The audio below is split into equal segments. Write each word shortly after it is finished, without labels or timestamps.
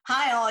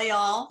Hi, all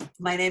y'all.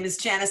 My name is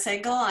Janice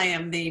Engel. I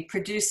am the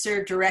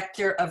producer,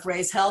 director of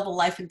Raise Hell, The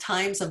Life and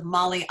Times of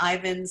Molly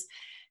Ivins.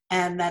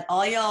 And that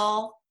all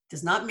y'all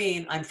does not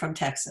mean I'm from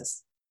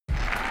Texas. All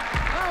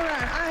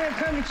right, I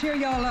have come to cheer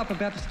y'all up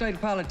about the state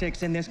of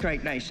politics in this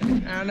great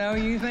nation. I know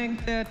you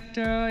think that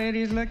it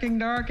is looking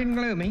dark and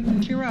gloomy.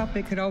 Cheer up,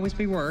 it could always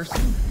be worse.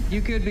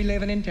 You could be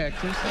living in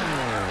Texas.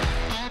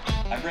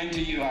 I bring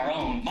to you our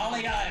own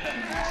Molly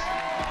Ivins.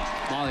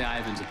 Molly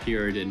Ivins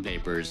appeared in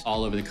papers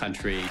all over the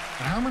country.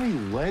 How many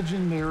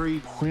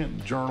legendary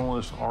print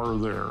journalists are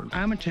there?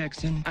 I'm a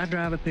Texan. I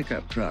drive a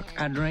pickup truck.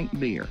 I drink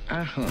beer.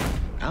 I hunt.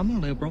 I'm a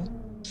liberal.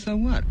 So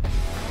what?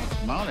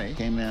 Molly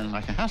came in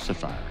like a house of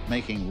fire,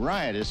 making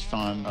riotous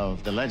fun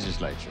of the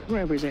legislature.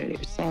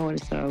 Representative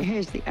so-and-so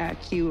has the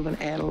IQ of an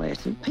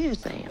adolescent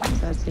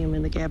pissant. I see him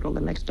in the Capitol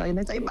the next day, and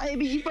they say,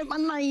 baby, you put my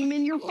name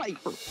in your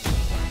paper.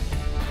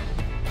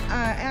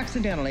 I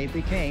accidentally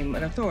became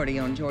an authority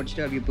on George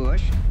W.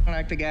 Bush.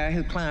 Like the guy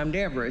who climbed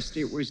Everest,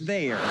 it was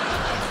there.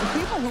 The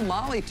people who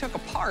Molly took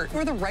apart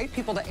were the right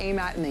people to aim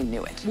at, and they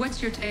knew it.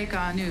 What's your take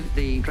on Newt?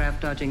 The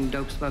draft-dodging,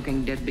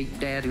 dope-smoking,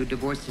 deadbeat dad who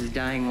divorced his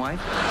dying wife.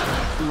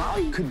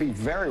 Molly could be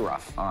very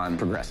rough on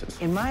progressives.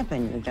 In my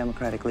opinion, the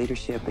Democratic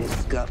leadership is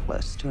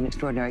gutless to an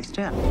extraordinary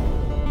extent.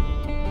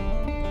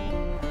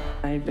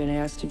 I had been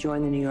asked to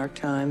join the New York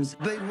Times.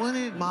 They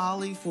wanted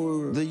Molly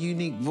for the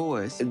unique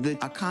voice, the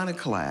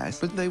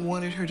iconoclast, but they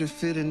wanted her to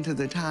fit into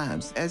the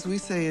times. As we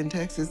say in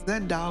Texas,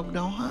 that dog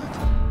don't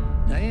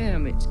hunt.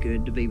 Damn, it's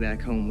good to be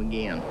back home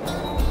again.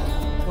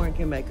 One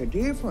can make a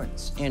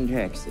difference in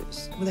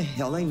Texas. What the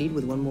hell they need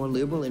with one more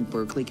liberal in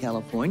Berkeley,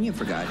 California,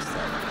 for God's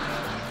sake.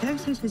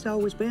 Texas has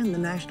always been the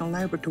national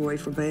laboratory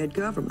for bad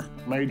government.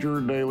 Major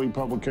daily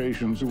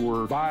publications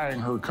were buying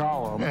her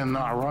column and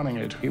not running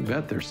it. You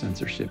bet there's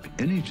censorship.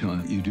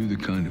 Anytime you do the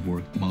kind of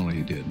work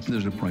Molly did,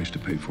 there's a price to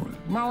pay for it.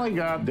 Molly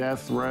got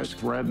death threats,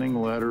 threatening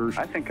letters.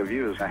 I think of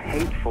you as a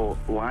hateful,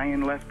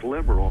 lying left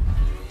liberal.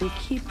 We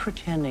keep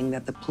pretending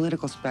that the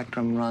political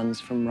spectrum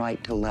runs from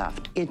right to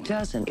left. It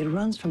doesn't. It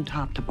runs from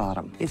top to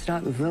bottom. It's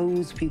not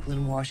those people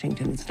in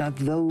Washington. It's not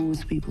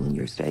those people in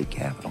your state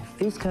capital.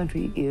 This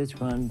country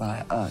is run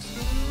by us.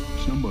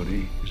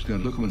 Somebody has got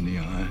to look them in the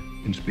eye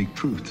and speak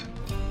truth.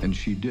 And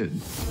she did.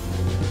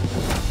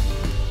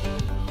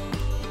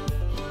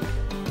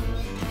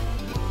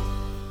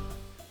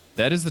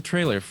 That is the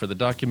trailer for the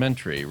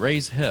documentary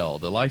Raise Hell,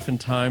 The Life and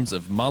Times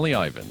of Molly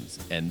Ivins,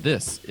 and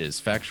this is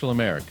Factual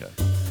America.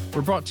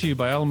 We're brought to you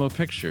by Alamo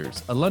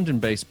Pictures, a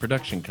London-based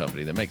production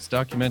company that makes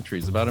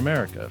documentaries about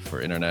America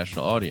for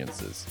international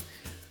audiences.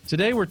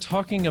 Today we're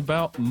talking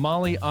about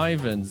Molly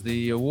Ivins,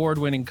 the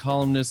award-winning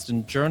columnist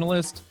and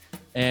journalist,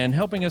 and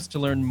helping us to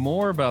learn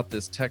more about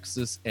this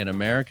Texas and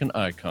American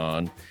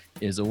icon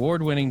is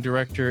award-winning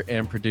director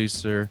and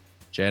producer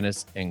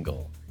Janice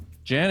Engel.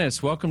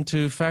 Janice, welcome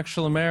to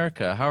Factual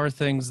America. How are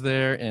things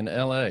there in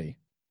L.A.?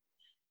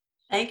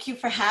 Thank you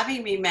for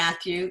having me,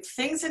 Matthew.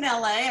 Things in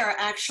LA are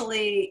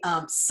actually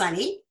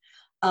sunny,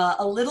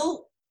 a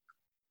little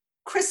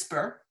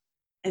crisper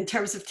in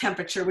terms of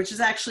temperature, which is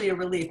actually a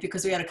relief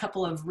because we had a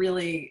couple of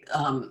really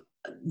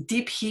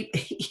deep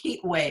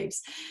heat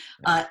waves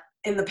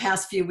in the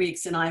past few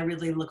weeks, and I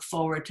really look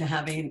forward to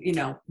having,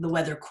 the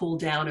weather cool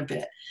down a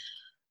bit.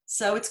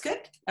 So it's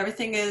good.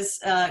 Everything is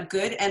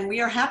good, and we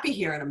are happy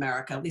here in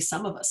America. At least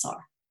some of us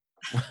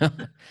are.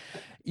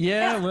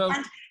 Yeah, well,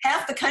 and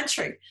half the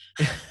country.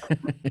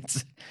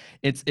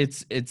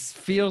 it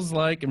feels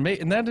like,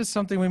 and that is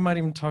something we might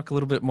even talk a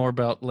little bit more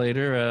about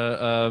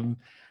later.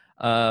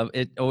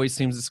 It always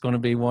seems it's going to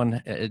be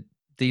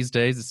these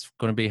days. It's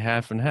going to be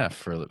half and half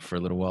for a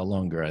little while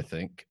longer, I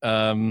think.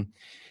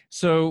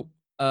 So,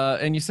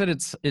 and you said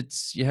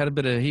you had a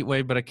bit of a heat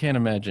wave, but I can't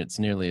imagine it's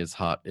nearly as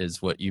hot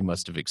as what you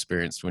must have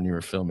experienced when you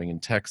were filming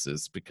in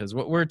Texas, because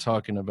what we're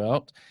talking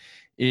about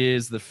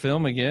is the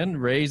film again,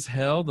 Raise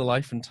Hell, The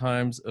Life and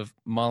Times of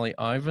Molly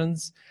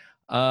Ivins.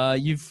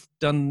 You've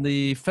done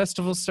the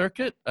festival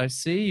circuit, I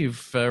see.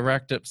 You've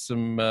racked up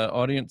some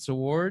audience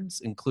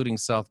awards, including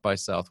South by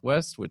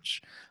Southwest,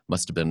 which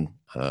must have been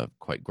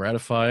quite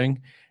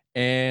gratifying.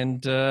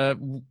 And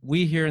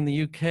we here in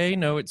the UK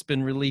know it's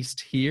been released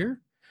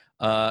here.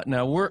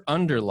 Now, we're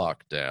under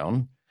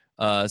lockdown.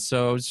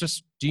 So it's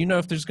just, do you know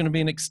if there's going to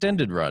be an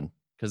extended run?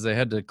 Because they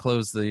had to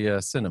close the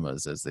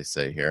cinemas, as they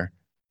say here.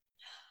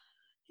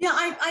 Yeah,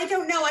 I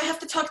don't know. I have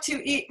to talk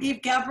to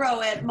Yves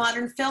Gabreau at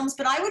Modern Films,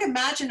 but I would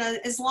imagine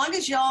as long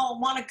as y'all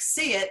want to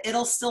see it,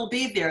 it'll still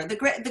be there. The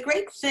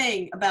great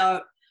thing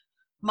about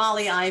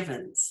Molly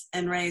Ivins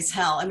and Raise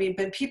Hell,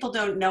 but people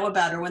don't know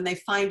about her. When they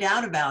find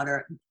out about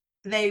her,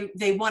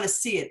 they want to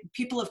see it.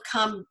 People have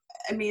come,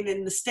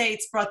 in the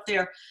States, brought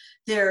their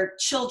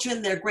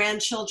children, their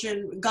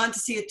grandchildren, gone to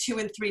see it 2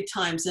 and 3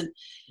 times. And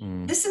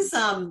this is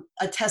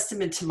a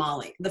testament to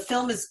Molly. The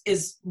film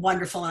is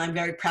wonderful, and I'm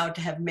very proud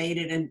to have made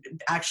it and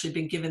actually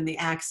been given the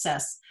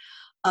access.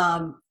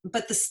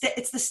 But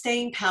it's the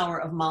staying power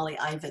of Molly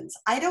Ivins.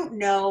 I don't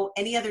know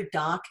any other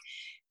doc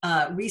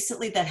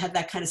recently that had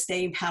that kind of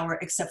staying power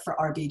except for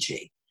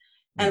RBG.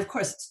 And of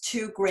course, it's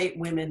 2 great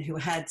women who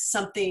had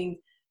something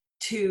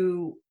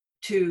to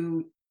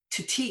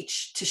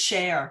teach, to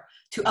share,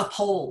 to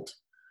uphold.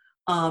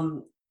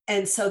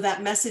 And so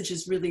that message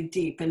is really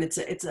deep, and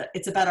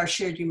it's about our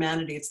shared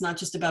humanity. It's not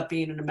just about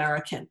being an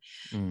American.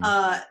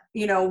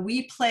 You know,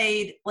 we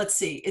played, let's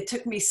see, it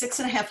took me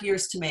 6.5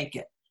 years to make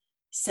it,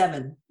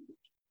 7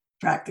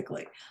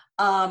 practically,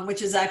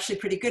 which is actually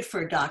pretty good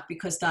for a doc,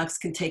 because docs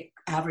can take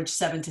average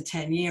 7 to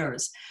 10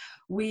 years.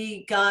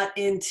 We got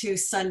into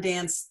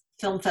Sundance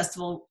Film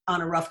Festival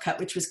on a rough cut,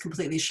 which was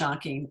completely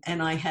shocking.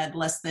 And I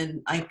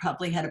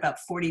probably had about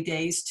 40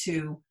 days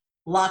to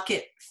lock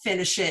it,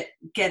 finish it,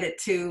 get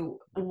it to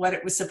what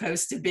it was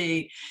supposed to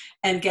be,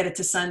 and get it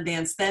to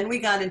Sundance. Then we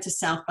got into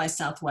South by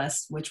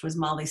Southwest, which was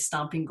Molly's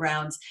stomping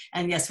grounds,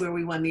 and yes, where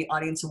we won the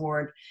Audience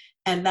Award.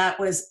 And that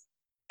was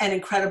an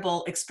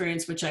incredible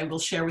experience, which I will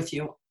share with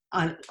you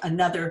on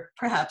another,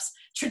 perhaps,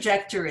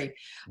 trajectory.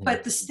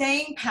 But the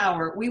staying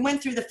power, we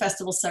went through the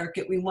festival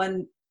circuit. We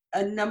won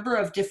a number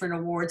of different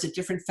awards at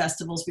different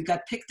festivals. We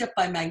got picked up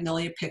by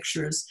Magnolia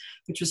Pictures,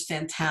 which was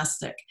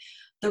fantastic.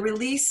 The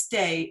release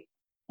date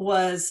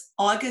was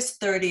August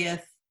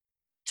 30th,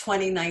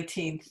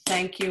 2019.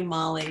 Thank you,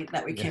 Molly,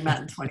 that we came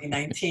out in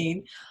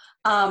 2019.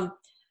 And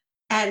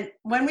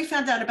when we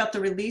found out about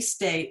the release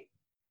date,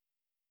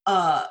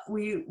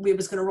 we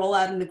was going to roll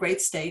out in the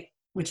great state,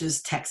 which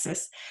is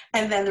Texas,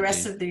 and then the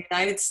rest of the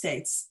United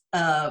States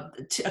a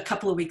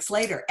couple of weeks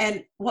later.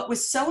 And what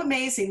was so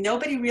amazing,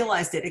 nobody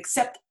realized it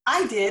except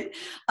I did.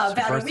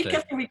 About a week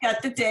after we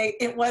got the date,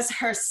 it was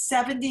her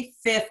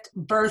 75th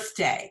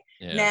birthday.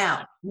 Yeah.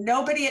 Now,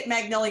 nobody at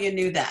Magnolia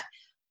knew that.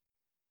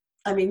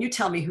 I mean, you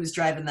tell me who's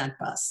driving that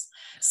bus.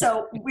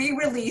 So we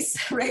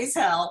released Raise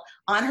Hell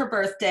on her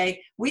birthday.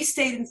 We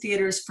stayed in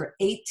theaters for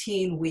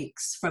 18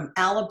 weeks, from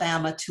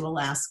Alabama to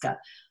Alaska.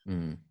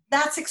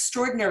 That's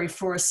extraordinary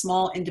for a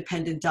small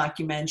independent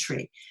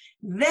documentary.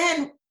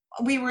 Then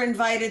we were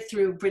invited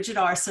through Bridget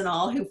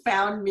Arsenal, who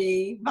found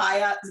me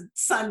via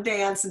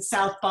Sundance and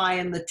South by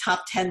in the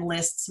top 10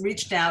 lists,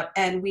 reached out,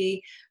 and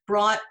we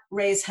brought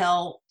Raise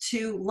Hell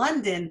to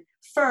London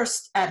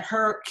first at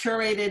her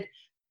curated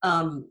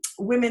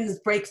women's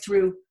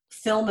breakthrough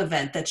film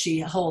event that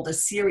she holds, a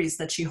series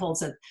that she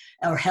holds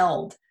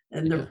held.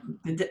 In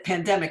the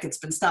pandemic, it's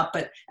been stopped,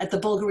 but at the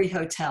Bulgari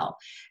Hotel.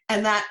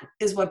 And that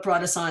is what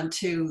brought us on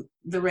to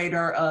the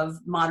radar of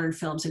Modern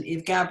Films and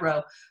Yves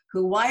Gabreau,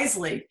 who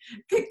wisely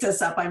picked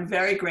us up. I'm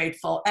very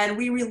grateful. And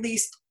we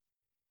released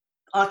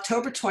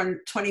October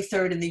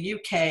 23rd in the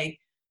UK,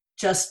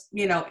 just,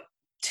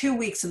 2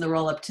 weeks in the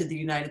roll up to the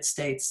United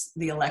States,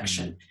 the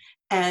election.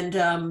 And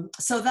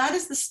so that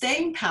is the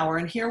staying power.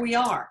 And here we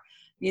are.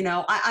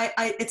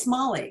 It's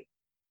Molly.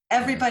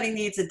 Everybody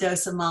needs a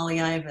dose of Molly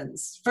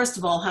Ivins. First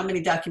of all, how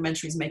many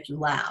documentaries make you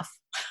laugh?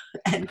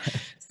 And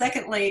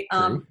secondly,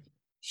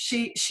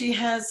 she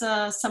has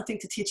something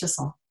to teach us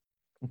all.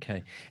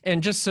 Okay.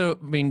 And just so,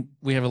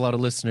 we have a lot of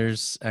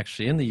listeners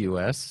actually in the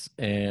U.S.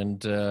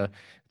 and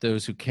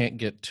those who can't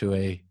get to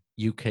a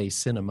UK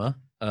cinema,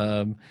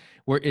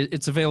 where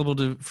it's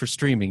available for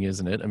streaming,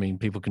 isn't it?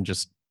 People can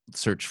just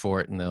search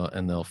for it and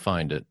they'll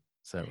find it.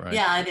 Is that right?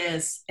 Yeah, it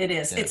is. It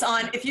is. Yeah. It's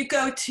on, if you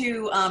go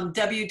to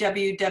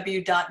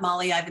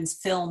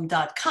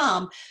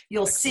www.mollyivinsfilm.com,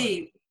 you'll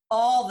see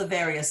all the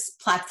various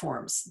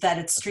platforms that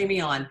it's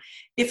streaming on.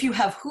 If you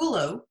have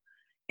Hulu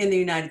in the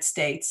United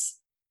States,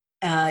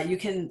 you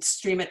can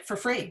stream it for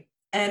free.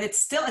 And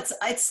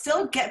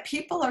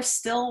people are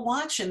still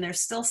watching. They're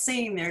still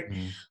seeing.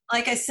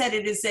 Like I said,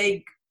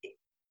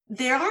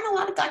 there aren't a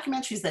lot of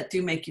documentaries that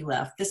do make you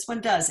laugh. This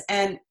one does.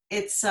 And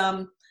it's,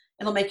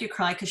 it'll make you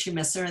cry because you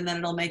miss her, and then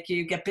it'll make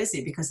you get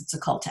busy because it's a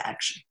call to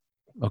action.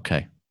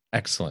 Okay,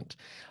 excellent.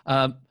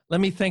 Let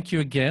me thank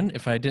you again,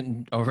 if I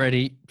didn't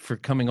already, for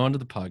coming onto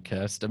the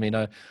podcast.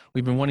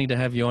 We've been wanting to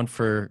have you on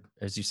for,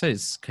 as you say,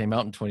 this came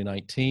out in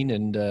 2019,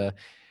 and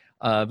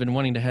I've been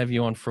wanting to have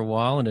you on for a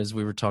while. And as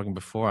we were talking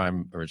before,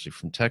 I'm originally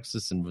from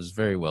Texas and was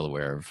very well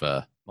aware of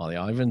Molly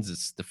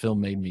Ivins. The film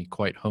made me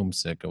quite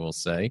homesick, I will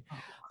say.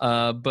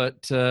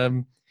 But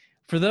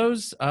for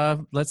those,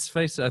 let's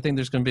face it, I think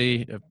there's going to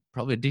be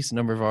probably a decent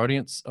number of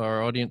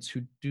our audience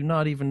who do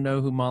not even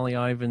know who Molly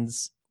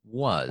Ivins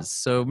was.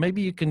 So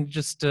maybe you can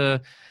just, I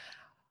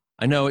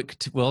know we're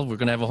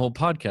going to have a whole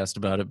podcast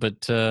about it,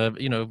 but,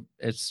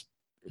 as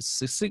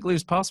succinctly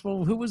as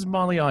possible, who was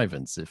Molly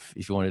Ivins, if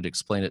you wanted to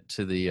explain it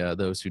to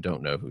those who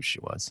don't know who she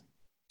was?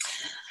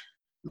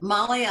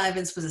 Molly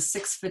Ivins was a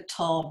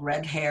 6-foot-tall,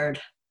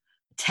 red-haired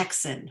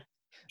Texan.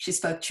 She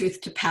spoke truth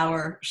to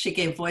power. She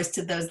gave voice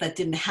to those that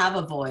didn't have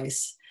a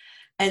voice.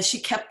 And she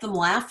kept them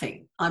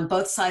laughing on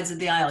both sides of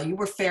the aisle. You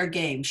were fair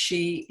game.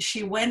 She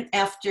went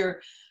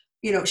after,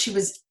 she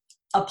was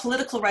a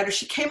political writer.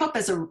 She came up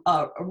as a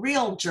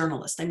real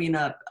journalist.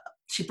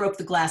 She broke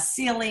the glass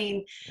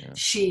ceiling. Yeah.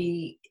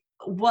 She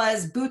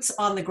was boots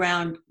on the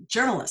ground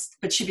journalist,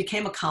 but she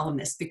became a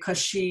columnist because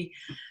she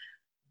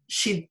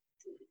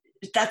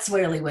that's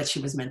really what she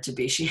was meant to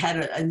be. She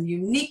had a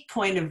unique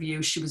point of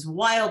view. She was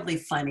wildly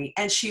funny,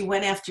 and she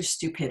went after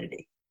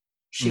stupidity.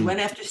 She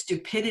went after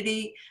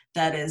stupidity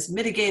that is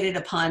mitigated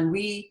upon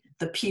we,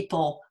 the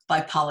people by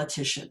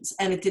politicians.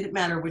 And it didn't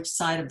matter which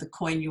side of the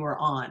coin you were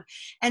on.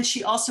 And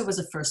she also was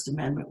a First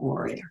Amendment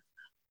warrior.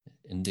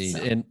 Indeed.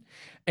 So.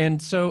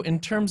 And so in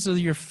terms of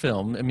your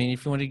film, I mean,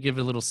 if you want to give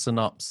a little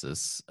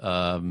synopsis,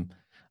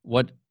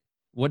 what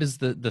is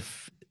I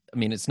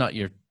mean, it's not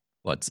your,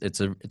 it's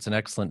an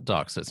excellent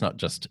doc. So it's not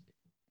just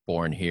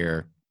born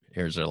here,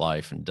 here's her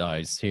life and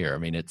dies here. I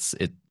mean,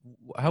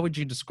 how would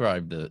you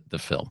describe the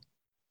film?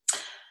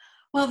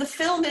 Well, the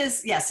film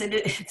is, yes,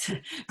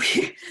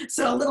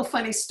 so a little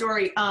funny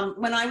story.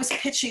 When I was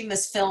pitching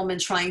this film and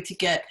trying to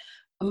get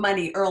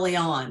money early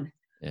on,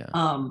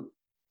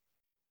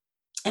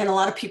 and a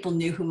lot of people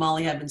knew who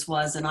Molly Evans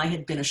was, and I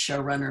had been a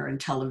showrunner in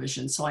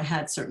television, so I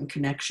had certain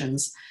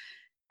connections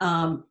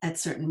at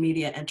certain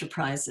media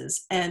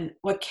enterprises. And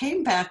what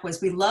came back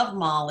was, we love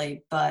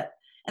Molly,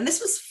 and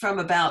this was from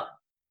about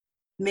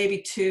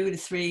maybe 2 to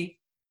 3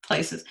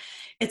 places.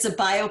 It's a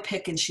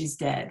biopic and she's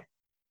dead.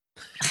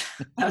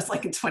 That was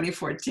like in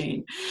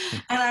 2014.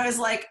 And I was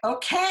like,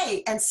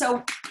 okay. And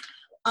so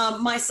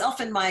myself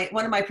and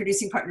one of my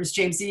producing partners,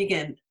 James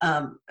Egan,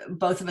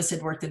 both of us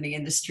had worked in the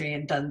industry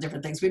and done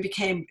different things. We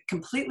became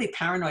completely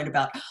paranoid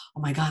about,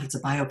 oh my God, it's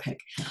a biopic.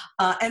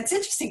 And it's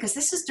interesting because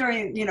this is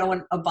during,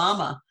 when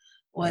Obama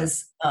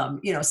was,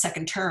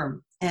 second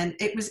term. And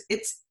it was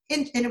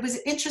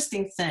an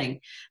interesting thing.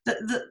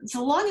 The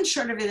long and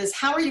short of it is,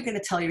 how are you going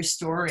to tell your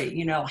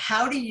story?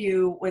 How do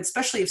you,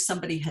 especially if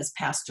somebody has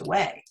passed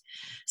away?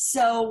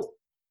 So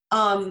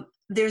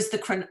there's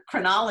the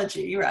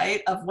chronology,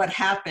 right, of what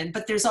happened,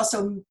 but there's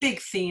also big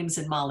themes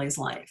in Molly's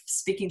life: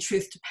 speaking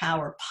truth to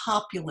power,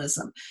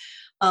 populism,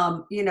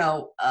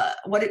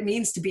 what it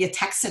means to be a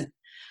Texan.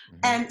 Mm-hmm.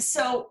 And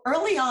so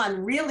early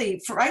on,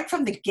 really, right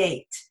from the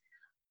gate,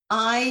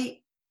 I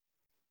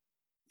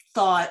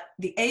thought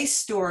the A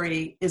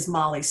story is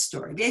Molly's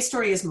story. The A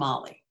story is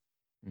Molly.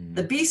 Mm-hmm.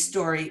 The B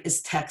story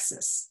is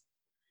Texas.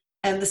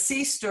 And the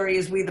C story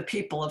is we the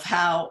people, of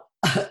how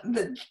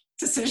the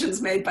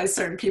decisions made by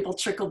certain people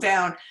trickle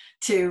down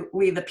to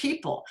we the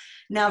people.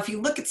 Now, if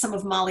you look at some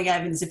of Molly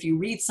Evans, if you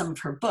read some of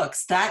her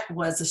books, that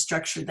was a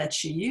structure that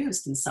she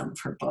used in some of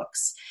her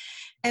books.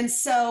 And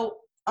so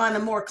on a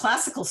more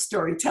classical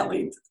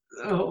storytelling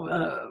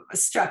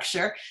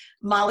structure,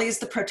 Molly is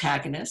the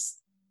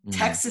protagonist. Mm.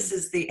 Texas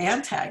is the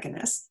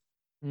antagonist,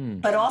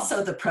 but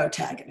also the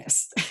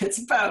protagonist. It's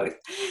both.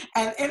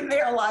 And in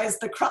there lies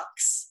the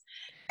crux.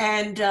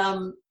 And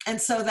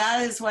so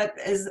that is what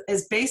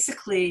is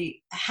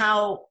basically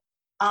how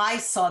I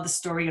saw the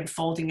story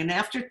unfolding. And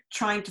after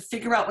trying to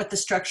figure out what the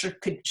structure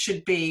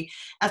should be,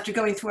 after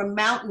going through a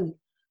mountain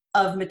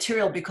of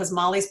material, because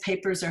Molly's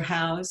papers are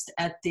housed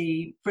at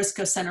the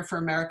Briscoe Center for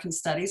American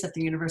Studies at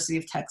the University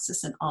of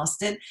Texas in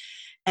Austin.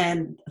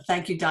 And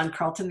thank you, Don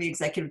Carlton, the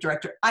executive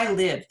director. I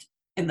lived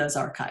in those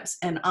archives,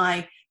 and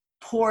I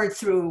poured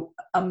through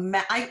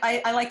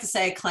I like to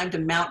say I climbed a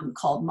mountain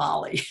called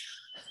Molly.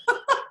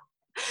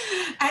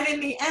 And in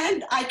the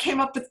end, I came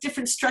up with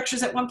different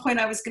structures. At one point,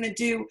 I was going to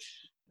do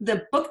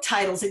the book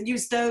titles and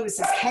use those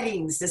as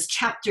headings, as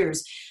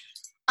chapters.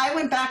 I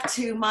went back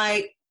to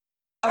my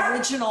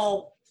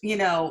original,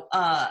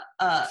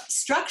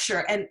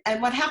 structure.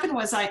 And what happened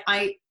was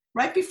I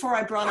right before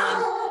I brought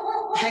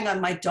on, hang on,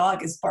 my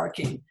dog is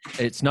barking.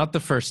 It's not the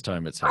first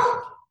time it's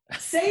happened.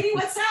 Sadie,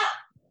 what's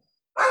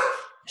up?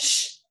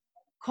 Shh,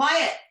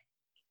 quiet.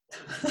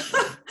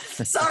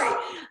 Sorry.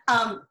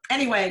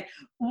 Anyway,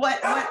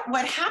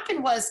 what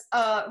happened was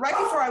right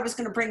before I was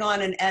going to bring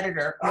on an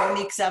editor,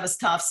 Monique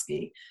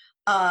Zavostovsky,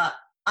 I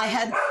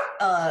had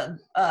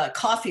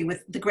coffee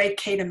with the great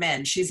Kate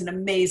Amen. She's an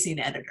amazing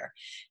editor.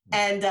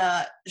 And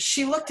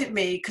she looked at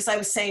me because I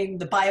was saying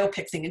the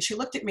biopic thing. And she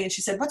looked at me and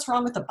she said, "What's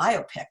wrong with the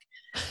biopic?"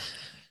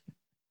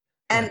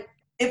 And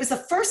it was the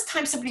first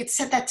time somebody had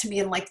said that to me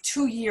in like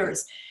 2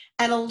 years.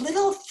 And a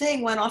little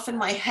thing went off in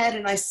my head.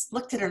 And I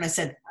looked at her and I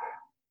said,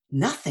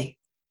 "Nothing."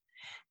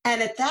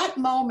 And at that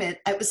moment,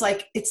 it was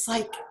like, it's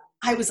like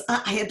I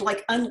had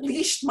like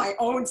unleashed my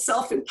own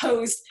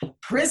self-imposed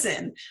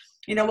prison.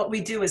 What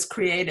we do as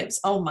creatives.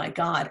 Oh my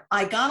God.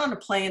 I got on a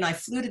plane, I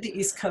flew to the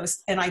East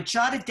Coast, and I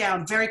jotted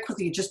down very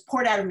quickly, it just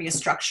poured out of me a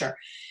structure.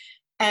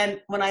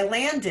 And when I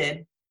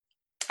landed,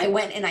 I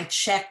went and I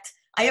checked.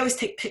 I always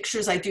take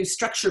pictures. I do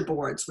structure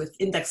boards with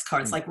index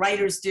cards like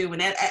writers do,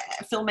 and a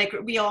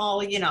filmmaker, we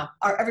all,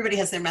 everybody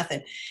has their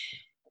method.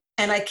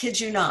 And I kid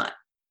you not,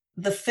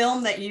 the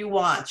film that you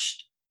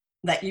watched,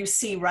 that you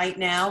see right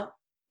now,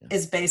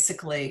 is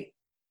basically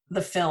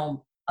the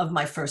film of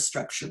my first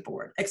structure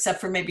board, except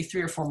for maybe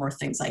 3 or 4 more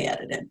things I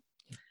added in.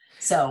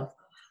 So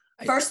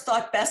first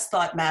thought, best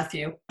thought,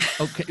 Matthew.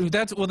 Okay,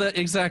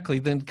 exactly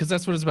then, because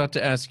that's what I was about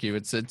to ask you.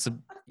 It's a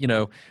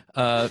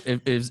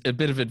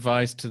bit of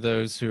advice to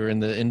those who are in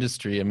the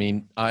industry. I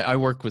mean, I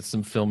work with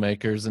some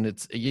filmmakers,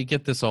 and you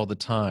get this all the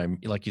time.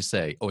 Like you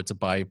say, oh, it's a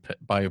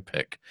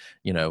biopic.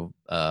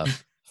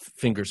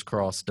 Fingers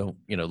crossed, don't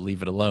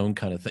leave it alone,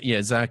 kind of thing. Yeah,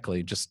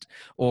 exactly. Just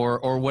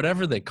or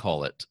whatever they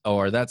call it,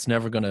 or you're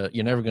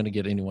never gonna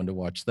get anyone to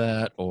watch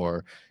that,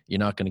 or you're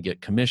not gonna get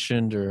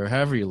commissioned, or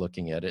however you're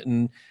looking at it.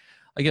 And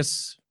I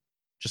guess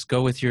just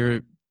go with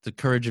your the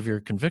courage of your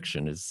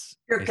conviction is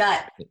Your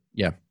gut.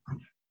 Yeah.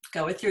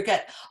 Go with your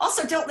gut.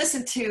 Also, don't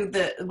listen to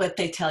what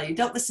they tell you.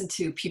 Don't listen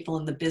to people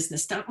in the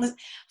business.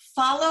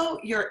 Follow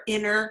your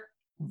inner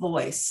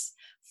voice.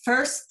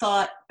 First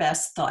thought,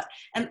 best thought.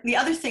 And the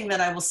other thing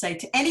that I will say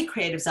to any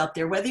creatives out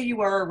there, whether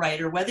you are a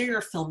writer, whether you're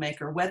a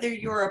filmmaker, whether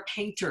you're a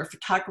painter, a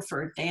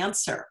photographer, a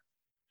dancer,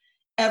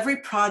 every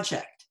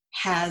project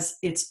has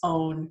its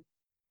own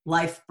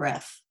life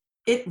breath.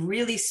 It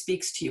really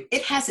speaks to you.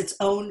 It has its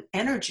own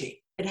energy.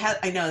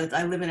 I know that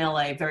I live in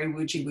LA, very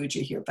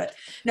woojy here, but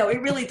no,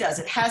 it really does.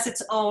 It has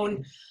its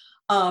own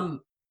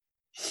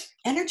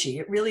energy.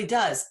 It really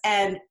does.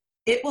 And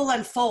it will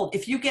unfold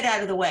if you get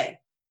out of the way.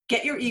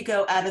 Get your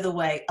ego out of the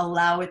way,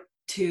 allow it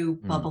to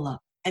bubble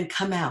up and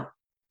come out.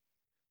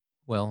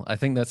 Well, I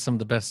think that's some of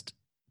the best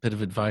bit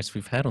of advice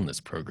we've had on this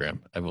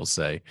program, I will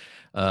say.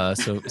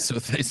 So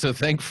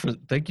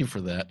thank you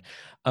for that.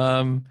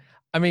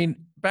 I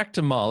mean, back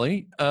to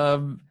Molly.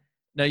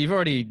 Now you've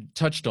already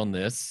touched on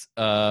this,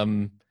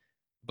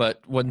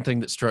 but one thing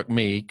that struck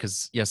me,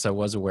 because yes, I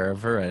was aware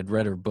of her, I had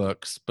read her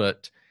books,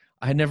 but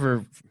I had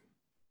never,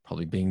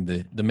 probably being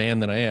the man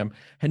that I am,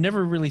 had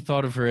never really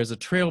thought of her as a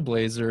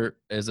trailblazer,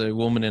 as a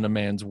woman in a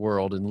man's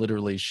world, and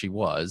literally she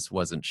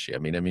wasn't she? I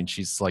mean,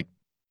 she's like,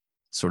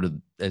 sort of,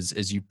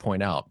 as you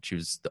point out, she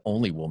was the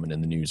only woman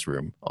in the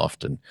newsroom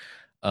often.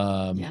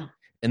 And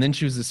then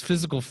she was this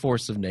physical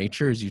force of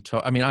nature, as you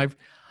talk. I mean,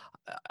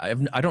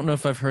 I don't know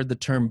if I've heard the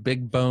term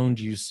big boned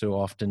used so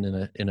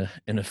often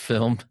in a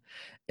film,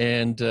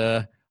 and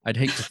I'd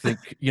hate to think,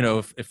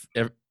 if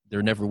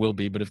there never will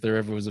be, but if there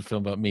ever was a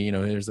film about me,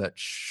 there's that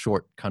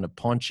short kind of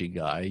paunchy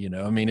guy,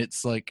 I mean,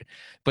 it's like,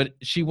 but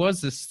she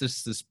was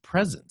this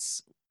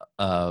presence,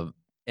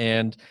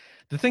 and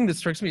the thing that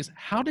strikes me is,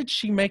 how did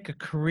she make a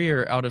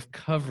career out of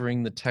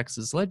covering the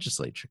Texas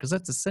legislature? Because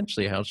that's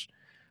essentially how she,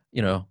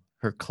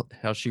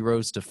 how she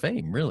rose to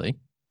fame, really.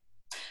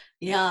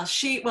 Yeah,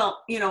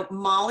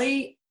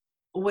 Molly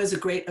was a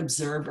great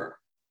observer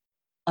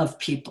of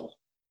people.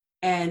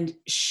 And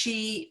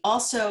she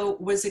also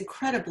was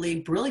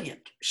incredibly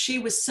brilliant. She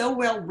was so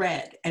well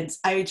read. And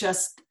I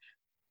just,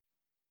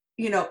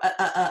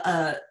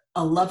 a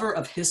lover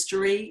of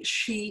history.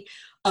 She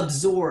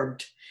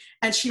absorbed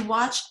and she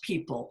watched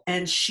people,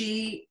 and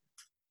she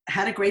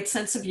had a great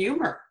sense of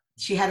humor.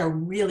 She had a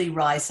really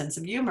wry sense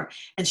of humor.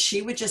 And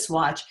she would just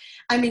watch.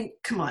 I mean,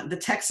 come on, the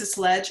Texas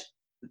Ledge.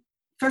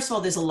 First of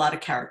all, there's a lot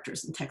of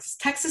characters in Texas.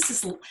 Texas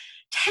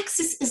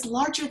is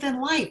larger than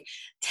life.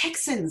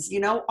 Texans,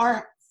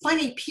 are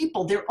funny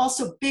people. They're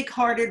also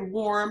big-hearted,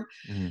 warm,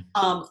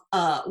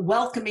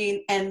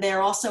 welcoming, and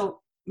they're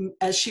also,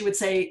 as she would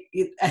say,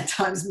 at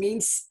times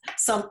mean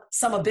some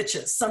a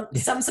bitches,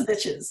 some's a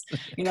bitches,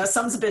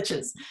 some's a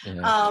bitches.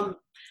 Yeah.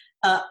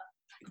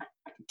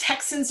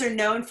 Texans are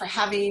known for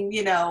having,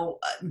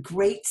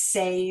 great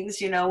sayings.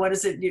 What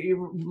is it?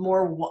 You're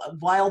more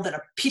wild than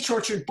a peach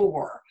orchard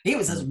boar. He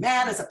was as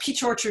mad as a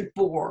peach orchard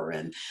boar.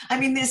 And I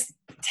mean, these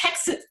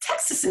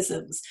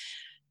Texasisms.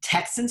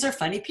 Texans are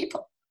funny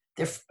people.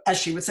 They're, as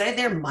she would say,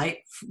 they're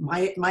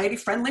mighty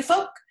friendly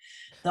folk.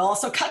 They'll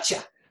also cut you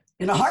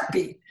in a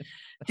heartbeat.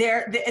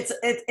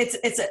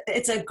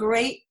 It's a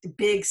great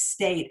big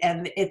state,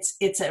 and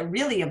it's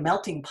really a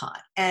melting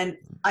pot. And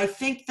I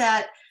think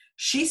that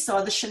she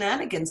saw the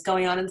shenanigans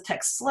going on in the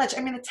Texas Ledge. I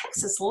mean, the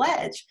Texas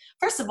Ledge,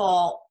 first of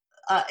all,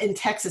 in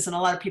Texas, and a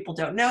lot of people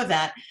don't know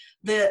that,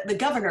 the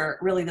governor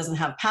really doesn't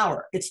have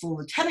power. It's the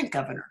lieutenant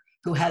governor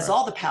who has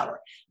all the power.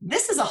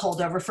 This is a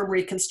holdover from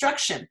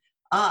Reconstruction.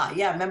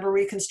 Remember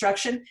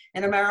Reconstruction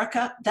in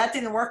America? That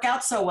didn't work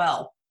out so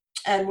well.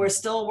 And we're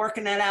still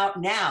working that out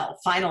now,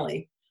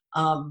 finally.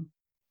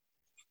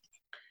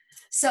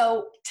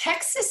 So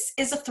Texas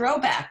is a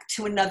throwback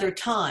to another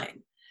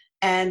time.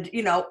 And,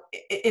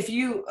 if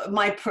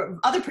my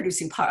other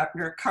producing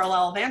partner,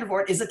 Carlisle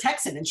Vandervoort, is a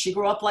Texan, and she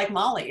grew up like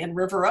Molly in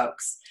River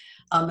Oaks,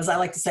 as I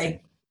like to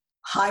say,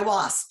 High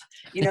Wasp,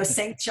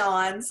 St.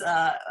 John's,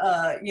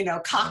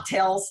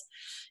 cocktails,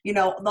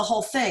 the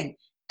whole thing.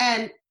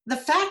 And the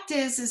fact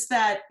is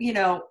that,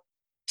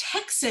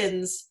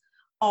 Texans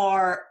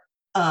are,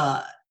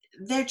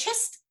 they've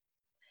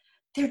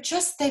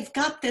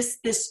got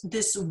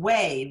this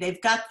way,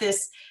 they've got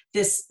this,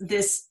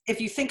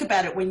 if you think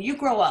about it, when you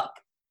grow up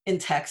in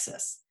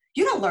Texas,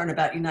 you don't learn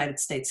about United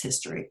States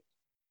history.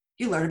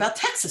 You learn about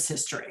Texas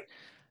history.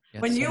 Yeah,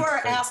 when you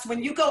are asked,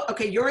 when you go,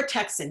 okay, you're a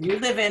Texan, you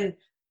live in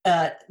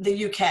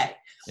the UK.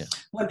 Yeah.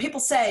 When people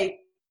say,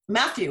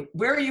 Matthew,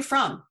 where are you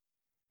from?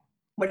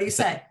 What do you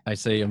say? I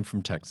say I'm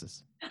from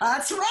Texas.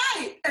 That's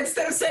right.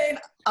 Instead of saying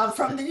I'm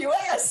from the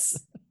US,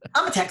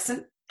 I'm a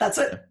Texan. That's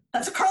what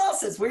Carl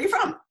says. Where are you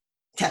from?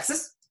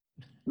 Texas.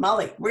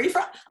 Molly, where are you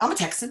from? I'm a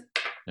Texan.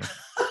 Yeah.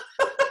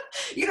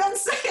 You don't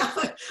say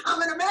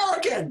I'm an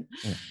American.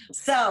 Yeah.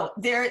 So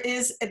there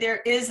is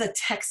a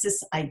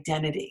Texas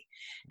identity.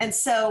 And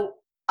so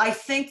I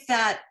think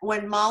that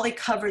when Molly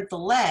covered the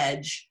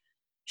Ledge,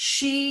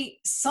 she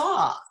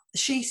had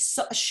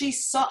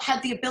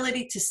the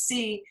ability to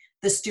see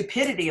the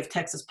stupidity of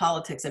Texas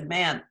politics, and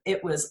man,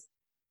 it was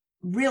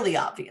really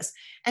obvious.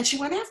 And she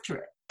went after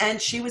it.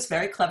 And she was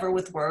very clever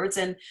with words.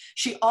 And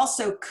she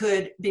also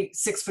could be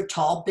 6 foot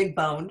tall, big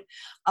boned.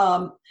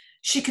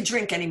 She could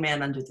drink any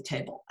man under the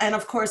table. And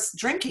of course,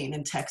 drinking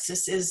in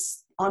Texas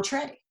is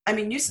entree. I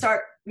mean, you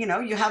start,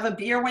 you have a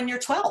beer when you're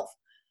 12,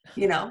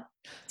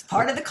 it's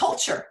part of the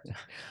culture.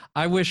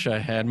 I wish I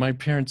had. My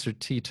parents are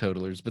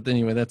teetotalers, but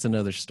anyway, that's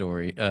another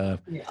story. Yeah,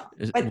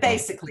 but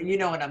basically, you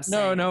know what I'm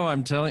saying. No,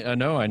 I'm telling. I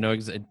know.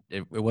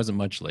 It wasn't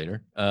much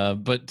later.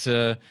 It's.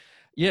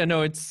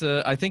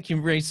 I think you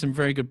raised some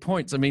very good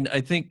points. I mean,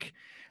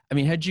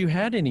 had you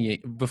had any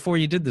before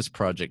you did this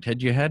project?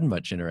 Had you had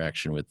much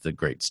interaction with the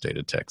great state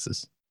of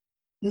Texas?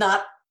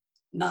 Not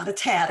a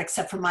tad,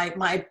 except for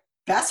my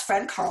best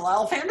friend,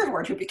 Carlisle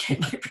Vandervoort, who became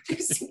my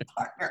producing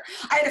partner.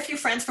 I had a few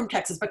friends from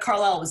Texas, but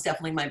Carlisle was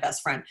definitely my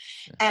best friend.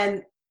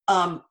 And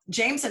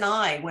James and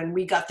I, when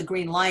we got the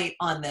green light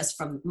on this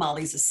from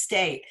Molly's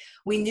estate,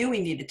 we knew we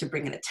needed to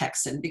bring in a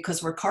Texan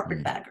because we're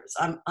carpetbaggers.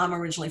 I'm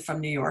originally from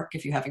New York,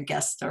 if you haven't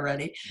guessed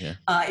already,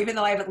 even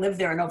though I haven't lived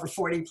there in over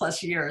 40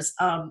 plus years.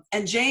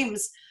 And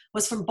James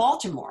was from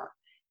Baltimore.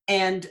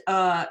 And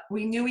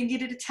we knew we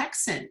needed a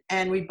Texan.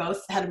 And we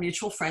both had a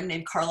mutual friend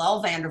named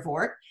Carlisle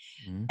Vandervoort.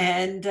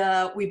 And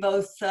we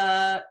both,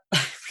 I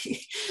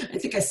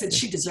think I said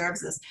she deserves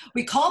this.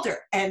 We called her,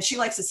 and she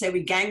likes to say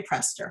we gang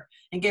pressed her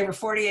and gave her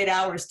 48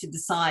 hours to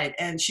decide.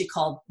 And she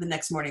called the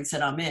next morning and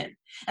said, I'm in.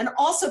 And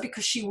also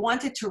because she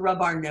wanted to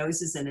rub our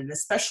noses in it,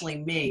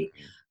 especially me,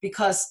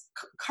 because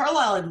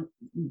Carlisle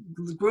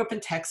grew up in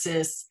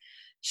Texas.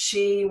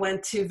 She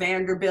went to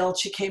Vanderbilt.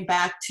 She came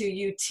back to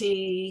UT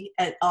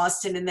at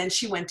Austin, and then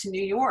she went to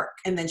New York,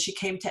 and then she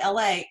came to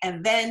LA,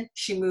 and then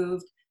she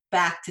moved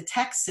back to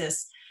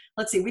Texas.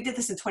 Let's see, we did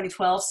this in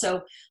 2012.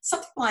 So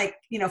something like,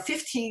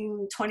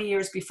 15, 20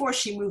 years before,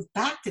 she moved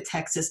back to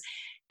Texas,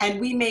 and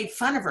we made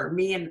fun of her,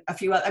 me and a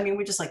few other,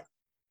 we're just like,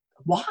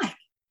 why?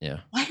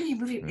 Yeah. Why do you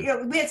move?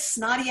 We had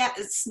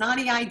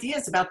snotty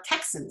ideas about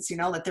Texans,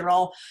 that they're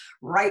all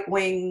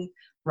right-wing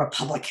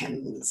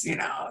Republicans,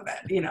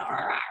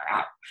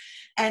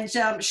 and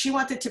she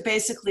wanted to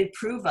basically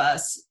prove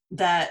us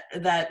that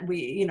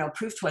we,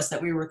 prove to us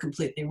that we were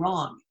completely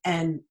wrong.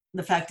 And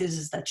the fact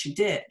is that she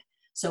did.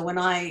 So when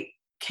I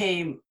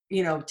came,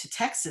 to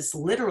Texas,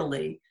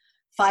 literally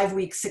 5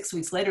 weeks, 6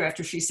 weeks later,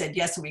 after she said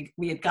yes, and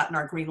we had gotten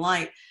our green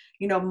light,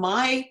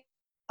 my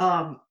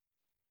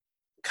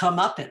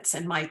comeuppance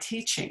and my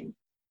teaching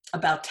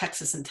about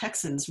Texas and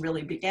Texans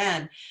really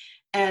began.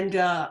 And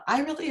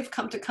I really have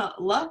come to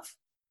love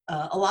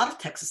a lot of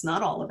Texas,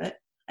 not all of it.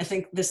 I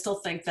think they still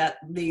think that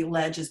the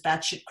ledge is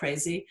batshit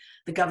crazy.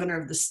 The governor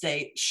of the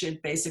state should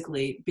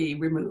basically be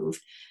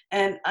removed.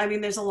 And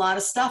there's a lot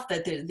of stuff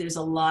that there's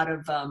a lot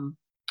of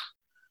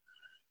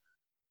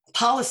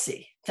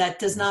policy that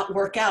does not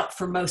work out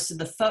for most of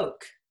the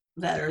folk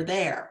that are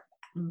there.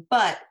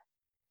 But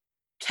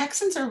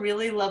Texans are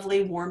really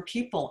lovely, warm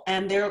people,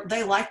 and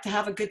they like to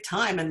have a good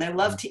time, and they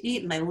love to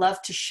eat, and they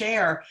love to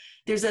share.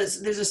 There's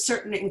a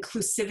certain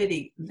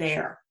inclusivity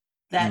there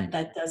that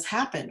does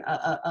happen.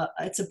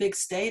 It's a big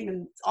state,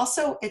 and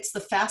also it's the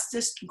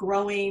fastest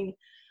growing.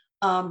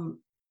 I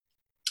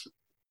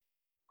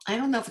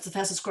don't know if it's the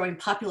fastest growing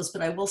populace,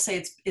 but I will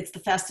say it's the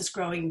fastest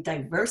growing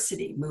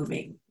diversity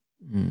moving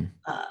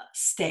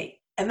state,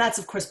 and that's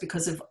of course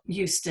because of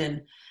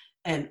Houston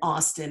and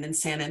Austin and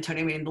San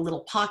Antonio, the little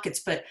pockets.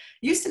 But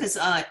Houston is,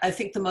 I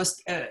think, the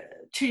most.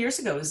 2 years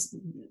ago, was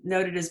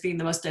noted as being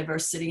the most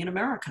diverse city in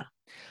America.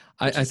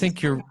 I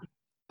think you're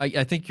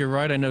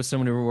right. I know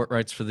someone who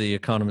writes for the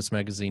Economist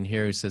magazine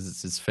here who says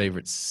it's his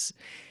favorite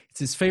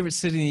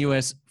city in the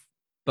U.S.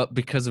 But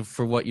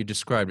for what you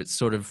described,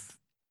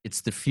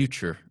 it's the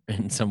future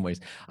in some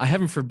ways.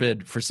 Heaven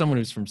forbid, for someone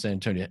who's from San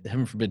Antonio,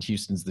 heaven forbid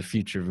Houston's the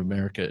future of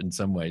America in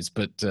some ways.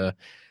 But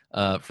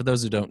for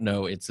those who don't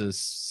know, it's a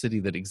city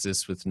that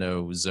exists with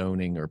no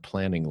zoning or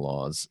planning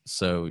laws.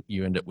 So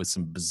you end up with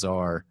some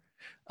bizarre,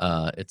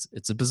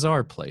 it's a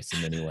bizarre place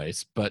in many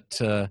ways. But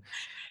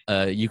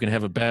you can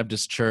have a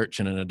Baptist church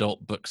and an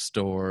adult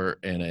bookstore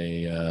and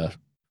a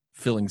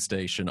filling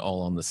station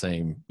all on the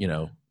same,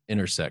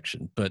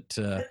 intersection. But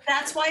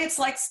that's why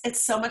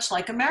it's so much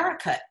like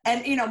America.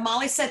 And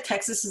Molly said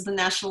Texas is the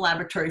national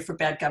laboratory for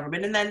bad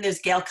government, and then there's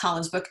Gail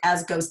Collins' book,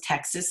 As Goes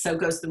Texas, So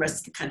Goes the Rest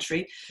of the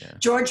Country. Yeah.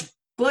 George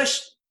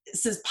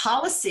Bush's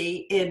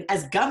policy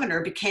as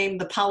governor became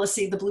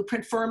the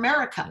blueprint for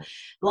America. Yeah.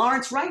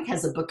 Lawrence Wright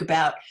has a book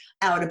out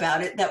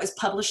about it that was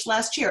published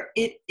last year.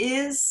 It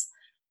is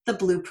the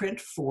blueprint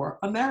for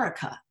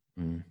America.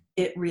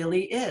 It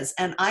really is.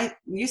 And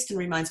Houston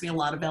reminds me a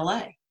lot of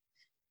LA.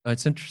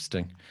 It's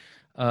interesting.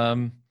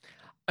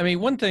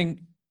 One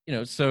thing,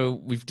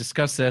 so we've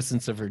discussed the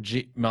essence of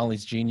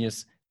Molly's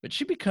genius, but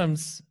she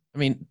becomes,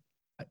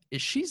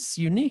 she's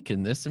unique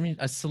in this.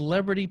 A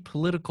celebrity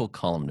political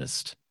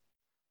columnist.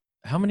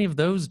 How many of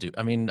those do?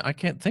 I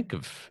can't think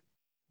of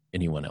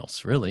anyone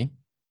else really.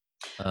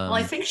 Well,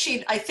 I think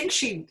she'd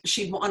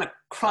want to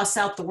cross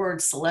out the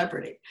word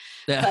celebrity.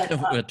 Yeah,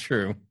 but,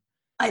 true.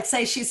 I'd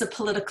say she's a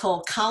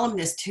political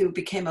columnist who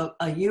became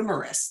a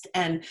humorist.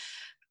 And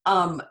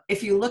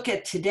if you look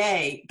at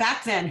today,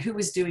 back then, who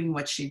was doing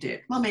what she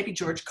did? Well, maybe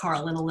George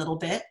Carlin a little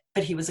bit,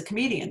 but he was a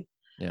comedian.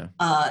 Yeah.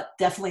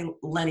 Definitely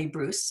Lenny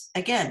Bruce,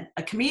 again,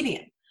 a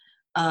comedian.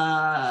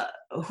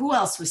 Who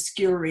else was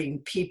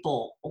skewering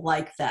people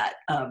like that?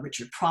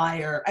 Richard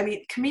Pryor. I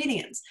mean,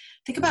 comedians.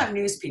 Think about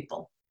news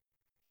people.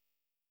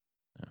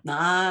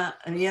 Maybe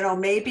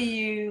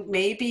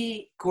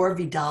Gore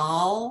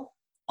Vidal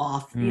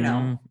off,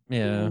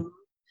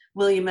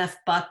 William F.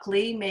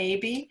 Buckley,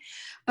 maybe.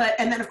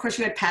 And then of course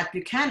you had Pat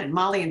Buchanan,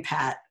 Molly and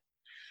Pat.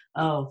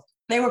 Oh,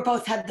 they were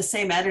both had the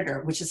same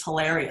editor, which is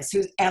hilarious.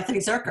 Who's Anthony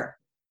Zucker.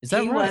 Is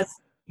that right?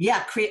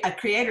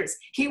 Creators.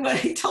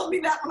 He told me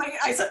that when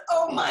I said,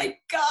 "Oh my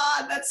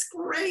God, that's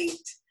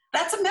great.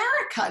 That's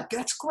America.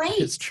 That's great."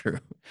 It's true.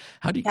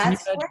 Can you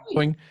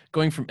imagine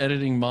going from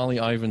editing Molly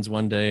Ivins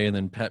one day and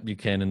then Pat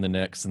Buchanan the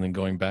next, and then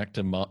going back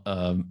to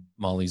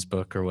Molly's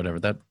book or whatever?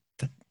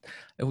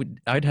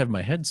 I'd have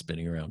my head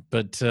spinning around.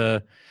 But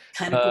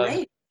kind of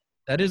great.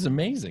 That is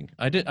amazing.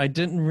 I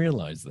didn't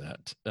realize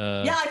that.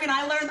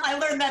 I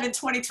learned that in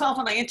 2012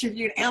 when I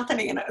interviewed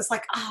Anthony, and it was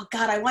like, oh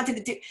God, I wanted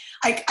to do.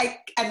 I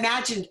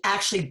imagined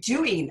actually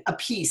doing a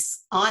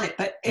piece on it,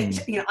 but I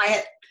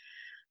had,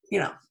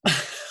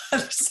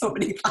 so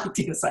many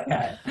ideas I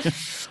had.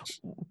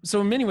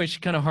 So in many ways, she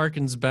kind of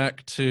harkens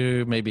back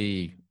to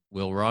maybe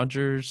Will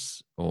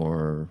Rogers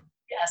or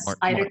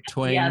Mark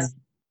Twain. Yes,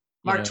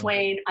 Mark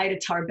Twain, Ida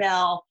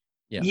Tarbell.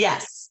 Yeah.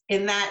 Yes,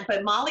 in that.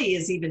 But Molly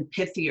is even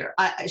pithier.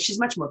 She's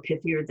much more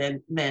pithier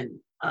than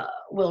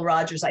Will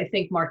Rogers. I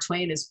think Mark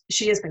Twain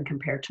she has been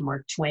compared to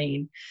Mark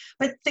Twain.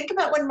 But think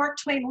about when Mark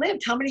Twain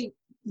lived. How many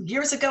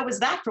years ago was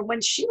that from when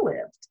she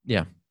lived?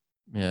 Yeah,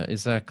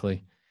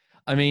 exactly.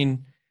 I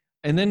mean,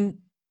 and then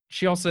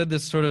she also had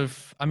this sort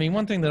of,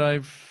 one thing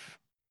that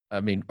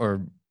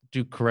or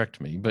do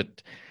correct me,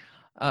 but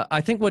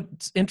I think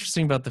what's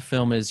interesting about the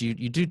film is you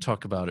do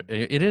talk about it.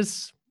 It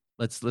is,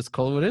 let's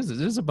call it what it is.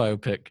 It is a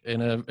biopic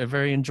and a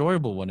very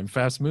enjoyable one and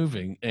fast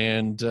moving.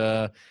 And,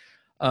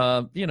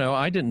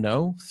 I didn't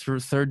know through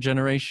third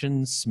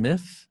generation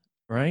Smith,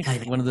 right?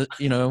 One of the,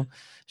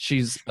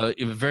 she's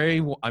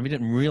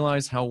didn't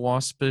realize how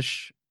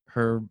waspish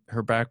her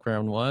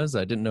background was.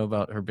 I didn't know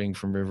about her being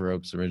from River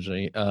Oaks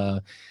originally.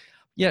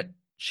 Yet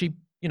she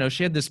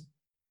had this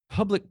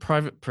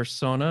public-private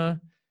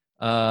persona.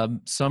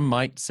 Some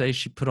might say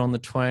she put on the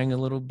twang a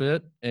little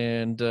bit,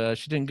 and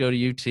she didn't go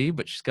to UT,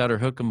 but she's got her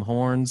hook 'em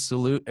horns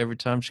salute every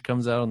time she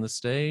comes out on the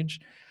stage.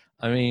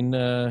 I mean,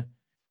 do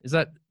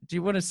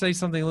you want to say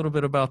something a little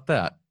bit about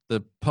that?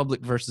 The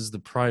public versus the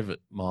private,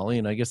 Molly,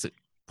 and I guess it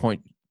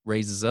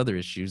raises other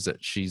issues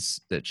that she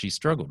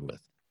struggled with.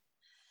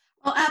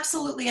 Well,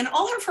 absolutely. And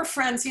all of her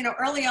friends,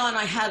 early on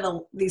I had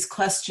these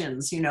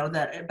questions,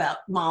 that about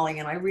Molly,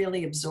 and I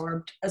really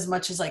absorbed as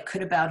much as I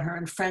could about her,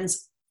 and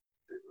friends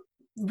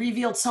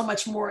revealed so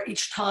much more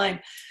each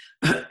time.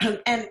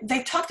 And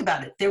they talked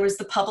about it. There was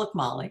the public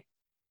Molly,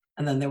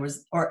 and then there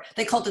was, or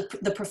they called it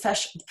the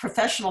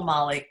professional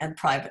Molly and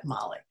private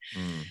Molly.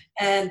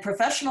 And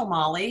professional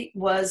Molly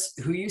was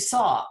who you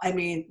saw.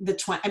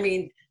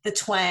 The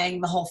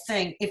twang, the whole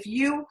thing. If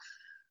you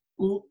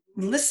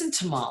listen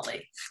to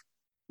Molly,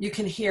 you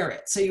can hear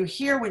it. So you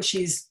hear when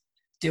she's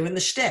doing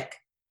the shtick.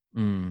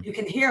 You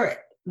can hear it.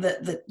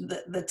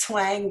 The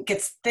twang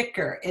gets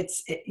thicker.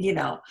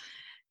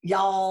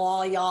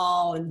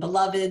 Y'all, and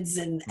beloveds,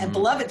 and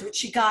beloved, which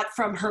she got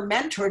from her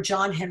mentor,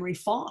 John Henry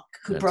Falk,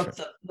 who broke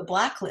the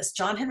blacklist.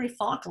 John Henry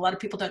Falk, a lot of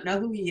people don't know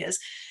who he is.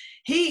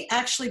 He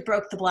actually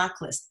broke the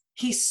blacklist.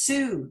 He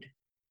sued.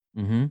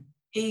 Mm-hmm.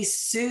 He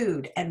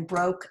sued and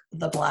broke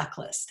the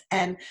blacklist.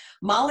 And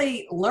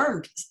Molly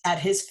learned at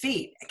his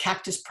feet,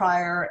 Cactus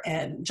Pryor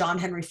and John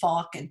Henry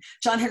Falk. And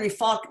John Henry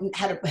Falk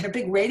had a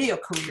big radio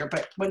career,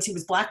 but once he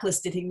was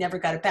blacklisted, he never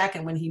got it back.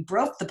 And when he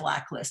broke the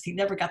blacklist, he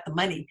never got the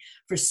money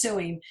for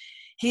suing.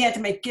 He had to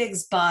make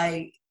gigs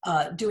by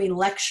doing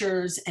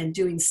lectures and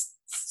doing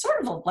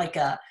sort of like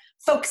a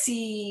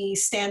folksy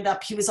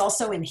stand-up. He was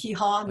also in Hee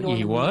Haw.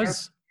 He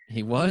was.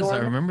 I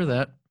remember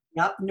that.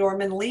 Yep,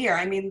 Norman Lear.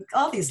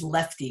 All these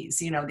lefties,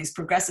 these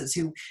progressives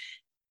who,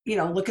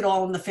 look at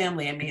All in the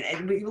Family.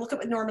 We look at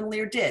what Norman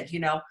Lear did,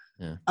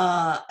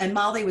 Yeah. And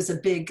Molly was a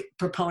big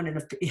proponent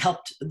of, he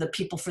helped the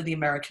People for the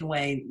American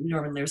Way,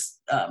 Norman Lear's,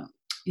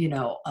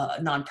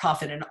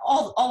 nonprofit, and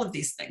all of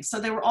these things.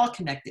 So they were all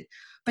connected.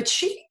 But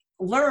she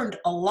learned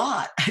a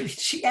lot.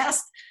 She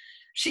asked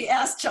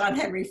John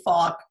Henry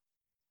Falk,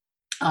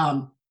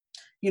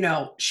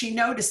 she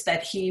noticed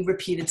that he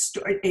repeated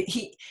story.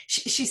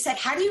 She said,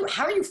 how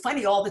are you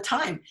funny all the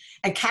time?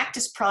 And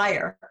Cactus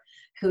Pryor,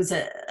 who's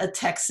a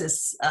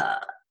Texas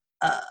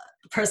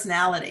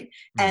personality,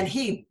 and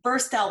he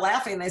burst out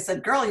laughing. And they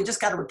said, girl, you just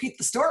got to repeat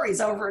the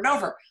stories over and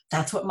over.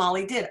 That's what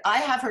Molly did. I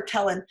have her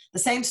telling the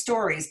same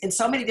stories in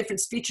so many different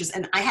speeches,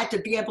 and I had to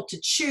be able to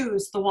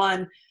choose the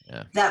one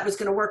that was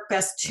going to work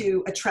best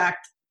to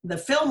attract the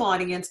film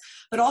audience,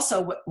 but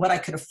also what I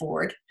could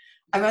afford.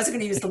 I wasn't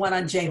going to use the one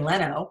on Jay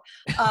Leno.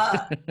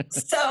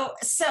 So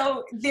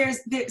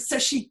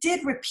she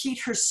did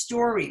repeat her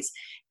stories,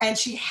 and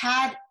she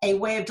had a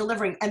way of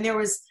delivering. And there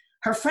was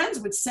her friends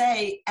would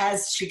say,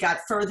 as she got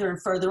further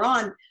and further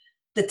on,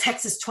 the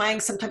Texas twang,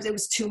 sometimes it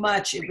was too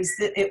much. It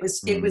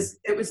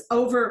was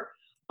over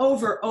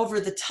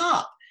the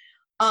top.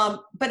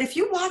 But if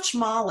you watch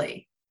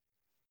Molly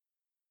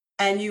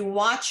and you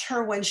watch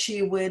her when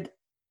she would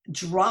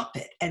drop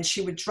it, and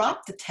she would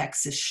drop the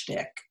Texas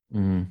shtick,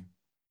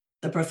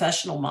 the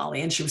professional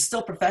Molly, and she was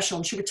still professional,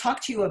 and she would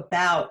talk to you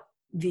about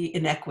the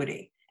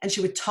inequity, and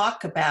she would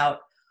talk about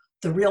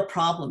the real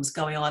problems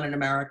going on in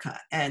America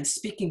and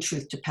speaking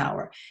truth to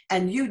power.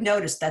 And you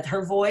notice that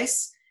her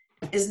voice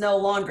is no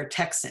longer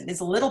Texan.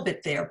 It's a little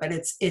bit there, but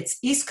it's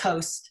East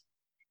Coast.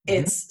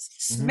 It's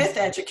Smith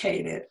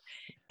educated.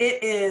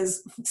 It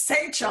is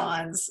St.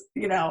 John's,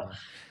 you know.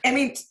 I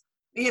mean,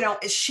 you know,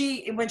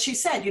 when she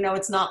said, you know,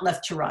 it's not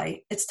left to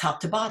right, it's top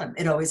to bottom.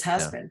 It always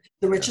has been.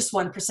 The richest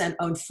 1%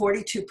 own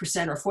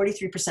 42% or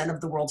 43% of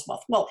the world's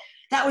wealth. Well,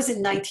 that was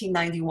in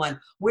 1991.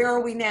 Where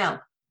are we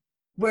now?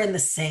 We're in the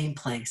same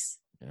place,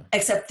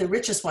 except the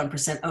richest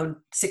 1% own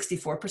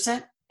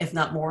 64%, if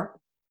not more.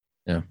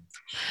 Yeah.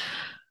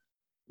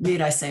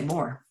 Need I say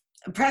more?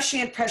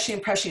 Prescient.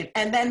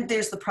 And then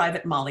there's the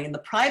private Molly. And the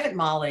private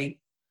Molly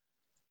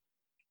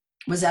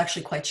was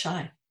actually quite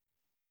shy.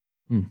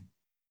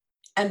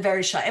 And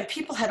very shy. And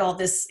people had all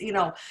this, you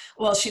know,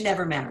 well, she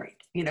never married.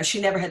 You know, she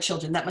never had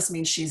children. That must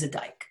mean she's a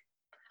dyke.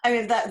 I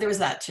mean, there was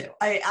that too.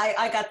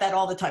 I got that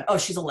all the time. Oh,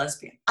 she's a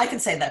lesbian. I can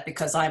say that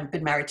because I've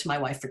been married to my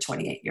wife for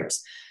 28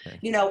 years. Okay.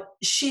 You know,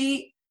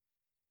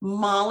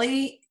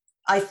 Molly,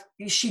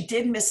 she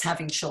did miss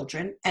having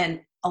children,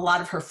 and a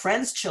lot of her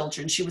friends'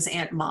 children. She was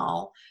Aunt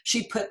Moll.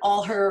 She put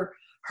all her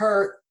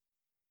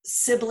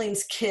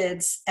siblings'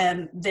 kids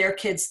and their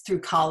kids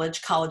through college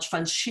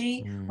funds.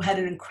 She had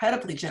an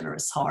incredibly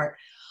generous heart.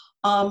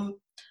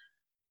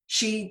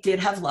 She did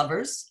have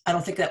lovers. I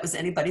don't think that was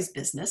anybody's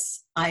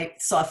business. I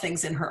saw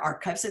things in her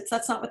archives.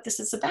 That's not what this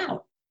is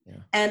about. Yeah.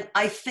 And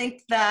I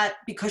think that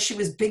because she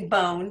was big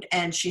boned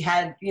and she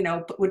had, you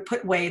know, would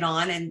put weight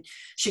on and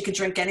she could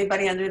drink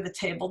anybody under the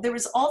table, there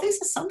was all these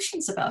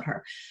assumptions about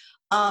her.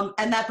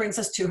 And that brings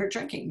us to her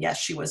drinking. Yes,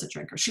 she was a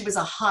drinker. She was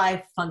a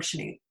high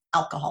functioning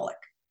alcoholic.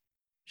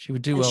 She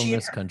would do well in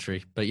this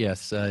country, but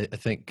yes, I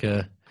think,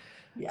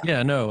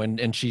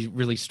 and she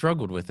really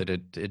struggled with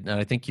it. And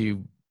I think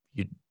you,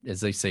 as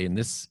they say in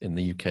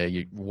the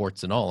UK,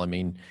 warts and all. I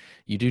mean,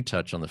 you do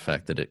touch on the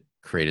fact that it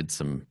created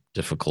some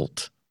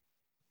difficult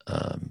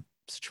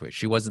situation.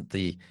 She wasn't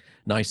the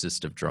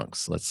nicest of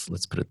drunks. Let's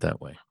put it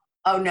that way.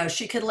 Oh no,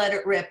 she could let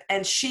it rip,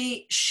 and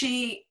she,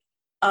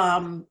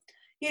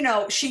 you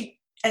know,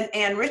 and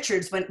Ann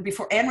Richards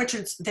before Ann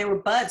Richards, they were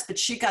buds, but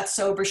she got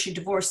sober. She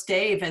divorced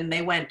Dave, and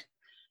they went,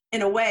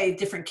 in a way,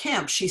 different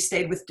camps. She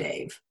stayed with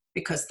Dave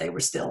because they were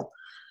still,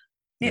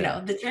 you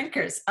know, the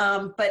drinkers.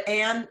 But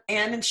Ann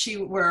and she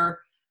were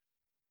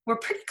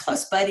pretty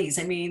close buddies.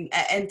 I mean,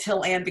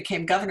 until Ann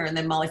became governor, and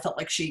then Molly felt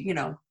like she, you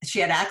know, she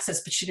had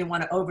access, but she didn't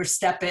want to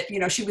overstep it. You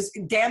know, she was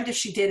damned if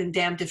she did and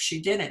damned if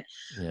she didn't.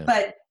 Yeah.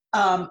 But,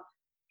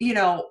 you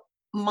know,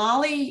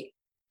 Molly,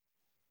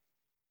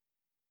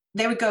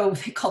 they would go,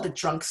 they called it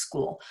drunk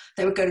school.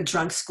 They would go to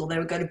drunk school. They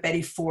would go to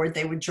Betty Ford.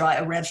 They would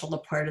a Rancho La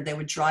Puerta. They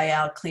would dry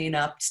out, clean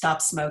up,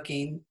 stop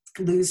smoking,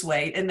 lose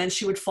weight, and then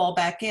she would fall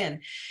back in.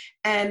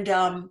 And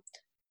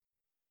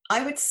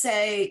I would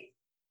say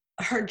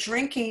her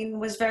drinking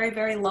was very,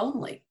 very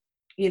lonely.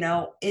 You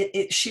know,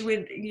 she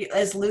would,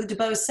 as Lou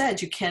DeBose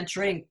said, you can't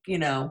drink, you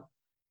know,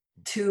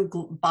 2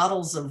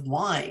 bottles of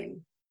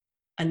wine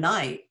a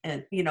night,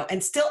 and, you know,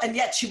 and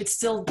yet she would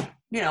still,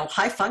 you know,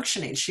 high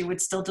functioning. She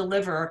would still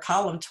deliver a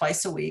column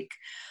twice a week.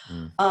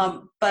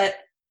 But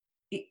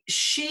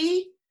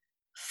she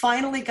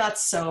finally got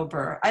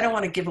sober. I don't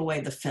want to give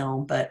away the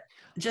film, but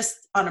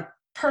just on a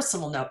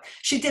personal note,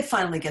 she did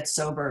finally get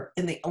sober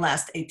in the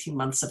last 18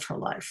 months of her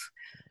life,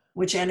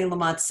 which Annie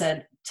Lamott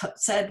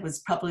said was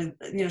probably,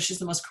 you know, she's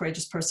the most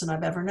courageous person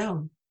I've ever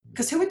known.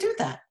 Because who would do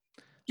that?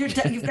 You've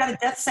got a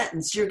death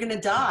sentence. You're going to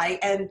die.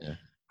 And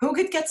who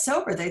could get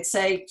sober? They'd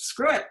say,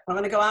 screw it. I'm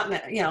going to go out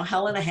and, you know,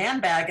 hell in a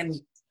handbag and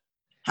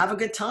have a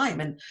good time.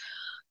 And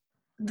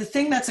the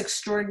thing that's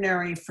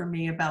extraordinary for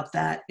me about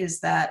that is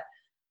that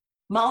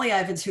Molly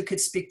Ivins, who could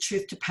speak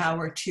truth to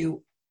power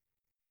to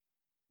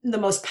the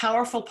most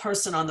powerful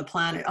person on the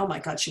planet, oh my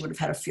God, she would have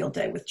had a field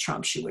day with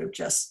Trump. She would have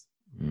just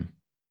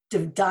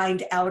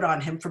dined out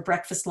on him for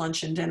breakfast,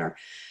 lunch, and dinner.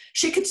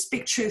 She could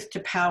speak truth to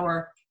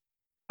power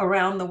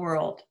around the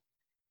world.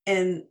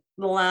 In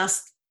the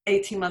last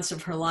 18 months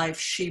of her life,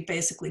 she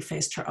basically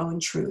faced her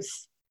own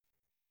truth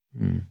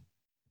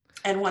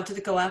and wanted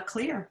to go out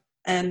clear.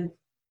 And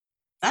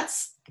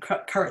that's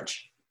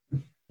courage.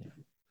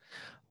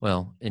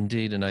 Well,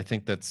 indeed. And I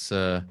think that's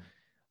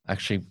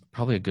actually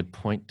probably a good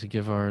point to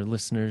give our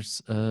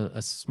listeners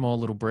a small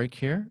little break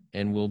here.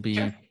 And we'll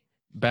be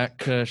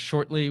back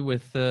shortly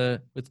with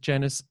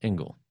Janice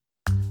Engel.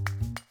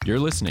 You're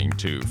listening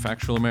to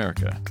Factual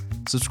America.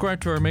 Subscribe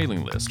to our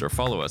mailing list or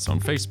follow us on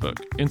Facebook,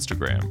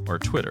 Instagram, or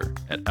Twitter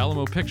at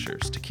Alamo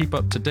Pictures to keep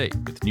up to date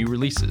with new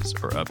releases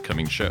or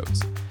upcoming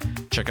shows.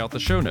 Check out the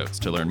show notes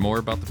to learn more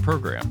about the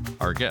program,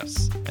 our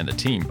guests, and the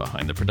team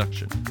behind the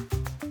production.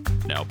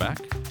 Now back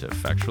to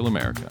Factual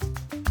America.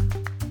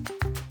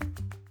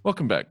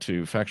 Welcome back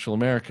to Factual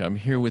America. I'm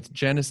here with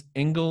Janice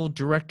Engel,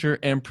 director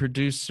and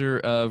producer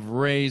of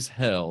Raise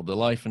Hell, The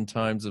Life and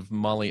Times of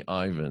Molly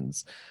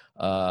Ivins,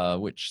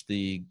 which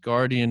the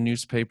Guardian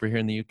newspaper here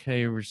in the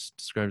UK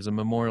describes as a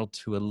memorial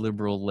to a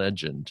liberal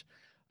legend.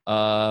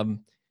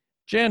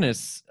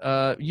 Janice,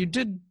 you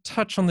did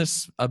touch on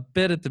this a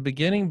bit at the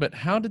beginning, but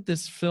how did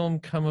this film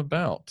come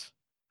about?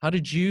 How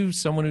did you,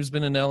 someone who's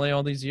been in LA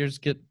all these years,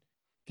 get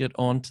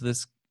onto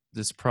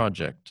this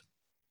project?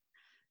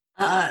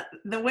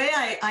 The way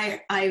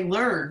I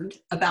learned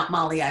about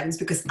Molly Ivins,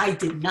 because I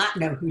did not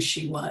know who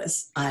she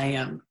was, I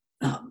am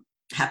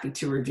happy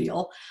to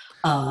reveal.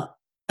 I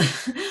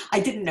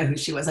didn't know who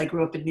she was. I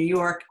grew up in New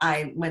York.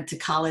 I went to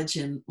college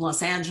in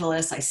Los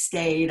Angeles. I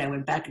stayed. I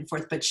went back and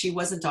forth, but she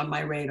wasn't on my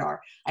radar.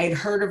 I had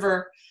heard of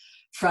her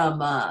from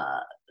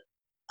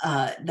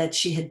that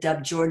she had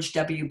dubbed George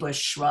W. Bush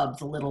Shrub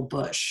the Little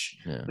Bush,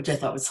 which I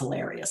thought was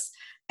hilarious.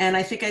 And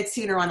I think I'd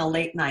seen her on a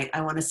late night. I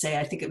want to say,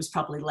 I think it was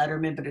probably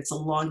Letterman, but it's a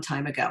long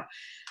time ago.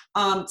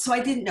 So I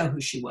didn't know who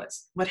she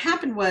was. What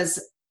happened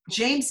was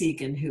James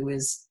Egan, who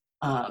is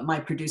my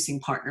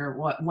producing partner,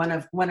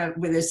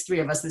 with there's three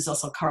of us, there's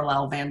also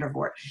Carlisle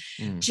Vandervoort.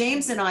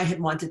 James and I had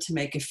wanted to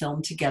make a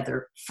film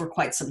together for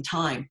quite some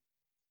time.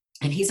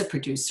 And he's a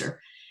producer.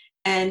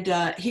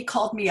 And he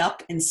called me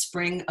up in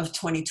spring of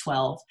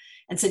 2012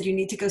 and said, you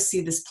need to go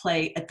see this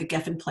play at the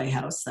Geffen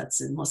Playhouse.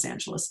 That's in Los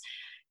Angeles.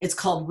 It's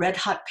called Red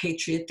Hot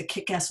Patriot, The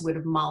Kick-Ass Wit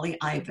of Molly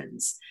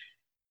Ivins.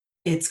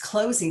 It's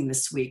closing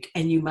this week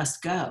and you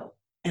must go.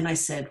 And I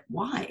said,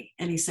 why?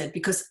 And he said,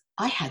 because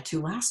I had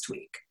to last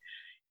week.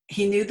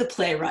 He knew the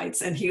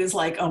playwrights and he was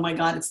like, oh my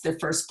God, it's their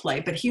first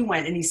play. But he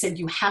went and he said,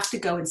 you have to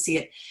go and see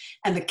it.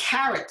 And the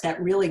carrot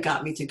that really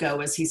got me to go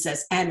was, he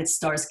says, and it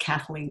stars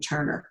Kathleen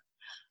Turner,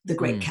 the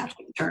great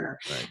Kathleen Turner.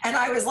 Right. And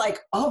I was like,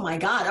 oh my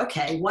God,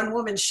 okay, one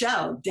woman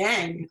show,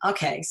 dang.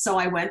 Okay, so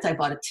I went, I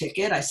bought a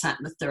ticket. I sat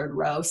in the third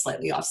row,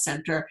 slightly off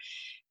center,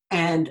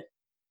 and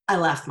I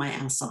laughed my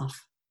ass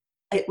off.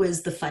 It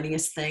was the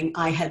funniest thing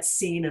I had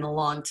seen in a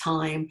long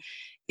time.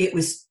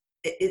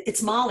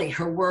 It's Molly,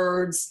 her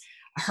words,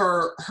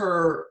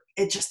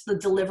 it just the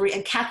delivery.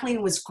 And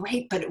Kathleen was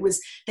great, but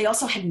they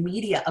also had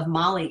media of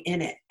Molly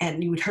in it,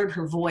 and you had heard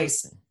her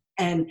voice.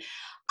 And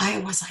I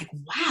was like,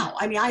 wow.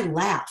 I mean, I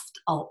laughed.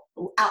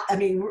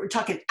 We're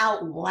talking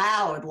out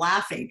loud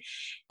laughing.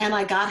 And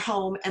I got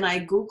home and I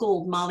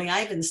Googled Molly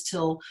Ivins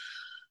till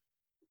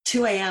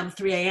 2 a.m.,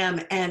 3 a.m.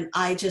 And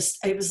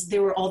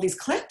there were all these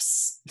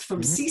clips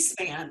from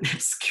C-SPAN,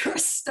 obscure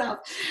stuff,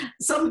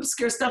 some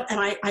obscure stuff. And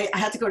I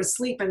had to go to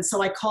sleep. And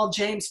so I called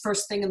James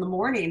first thing in the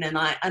morning and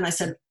I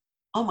said,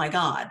 oh my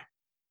God,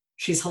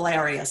 she's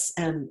hilarious.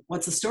 And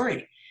what's the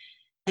story?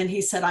 And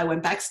he said, I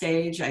went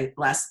backstage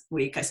last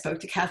week. I spoke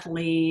to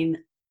Kathleen.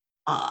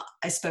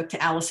 I spoke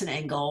to Allison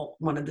Engel,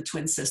 one of the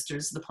twin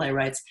sisters, the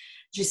playwrights.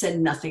 She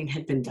said nothing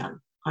had been done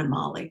on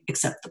Molly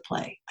except the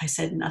play. I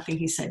said nothing.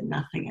 He said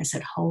nothing. I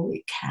said,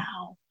 holy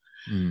cow.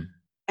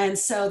 And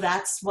so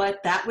that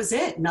was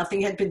it.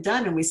 Nothing had been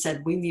done. And we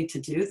said, we need to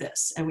do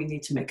this and we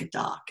need to make a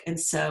doc. And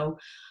so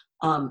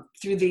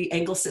through the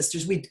Engel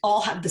sisters, we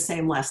all have the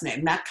same last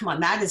name.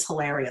 That is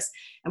hilarious.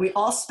 And we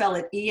all spell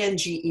it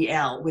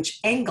E-N-G-E-L, which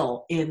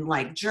Engel in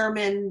like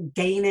German,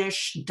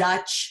 Danish,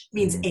 Dutch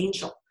means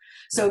angel.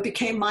 So it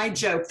became my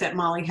joke that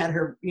Molly had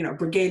her,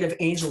 brigade of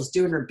angels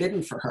doing her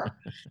bidding for her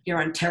here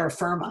on terra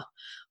firma.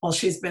 Well,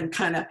 she's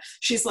kind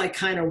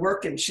of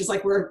working. She's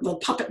like, we're the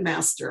puppet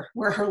master.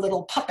 We're her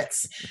little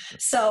puppets.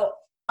 So,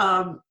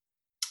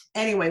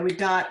 anyway, we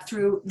got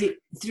through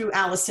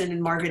Allison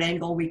and Margaret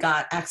Engel, we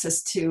got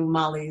access to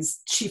Molly's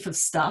chief of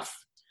staff.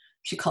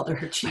 She called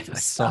her chief of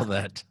staff. I saw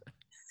that.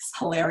 It's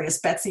hilarious.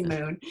 Betsy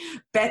Moon.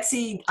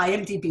 Betsy,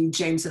 IMDb,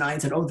 James and I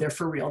said, oh, they're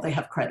for real. They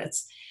have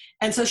credits.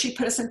 And so she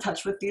put us in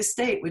touch with the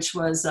estate, which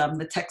was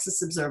the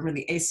Texas Observer and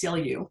the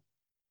ACLU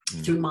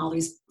through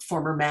Molly's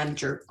former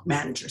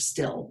manager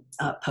still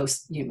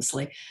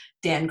posthumously,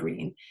 Dan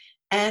Green.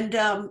 And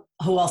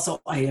who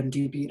also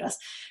IMDb'd us.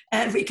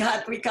 And we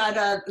got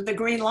the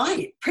green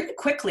light pretty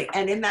quickly.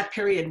 And in that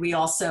period, we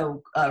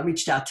also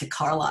reached out to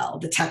Carlisle,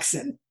 the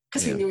Texan,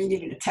 because we knew we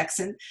needed a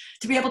Texan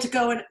to be able to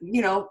go and,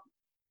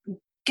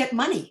 get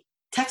money,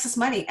 Texas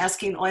money,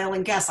 asking oil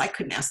and gas. I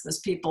couldn't ask those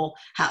people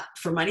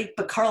for money,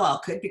 but Carlisle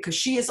could, because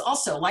she is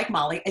also, like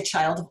Molly, a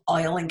child of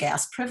oil and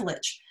gas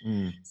privilege.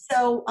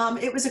 So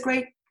it was a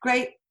great,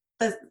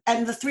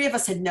 and the three of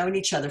us had known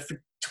each other for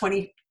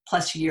 20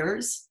 plus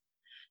years.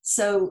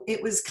 So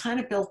it was kind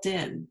of built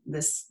in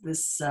this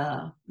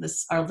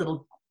our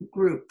little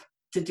group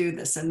to do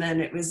this. And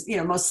then it was,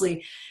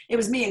 mostly it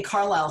was me and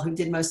Carlisle who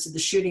did most of the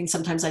shooting.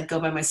 Sometimes I'd go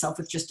by myself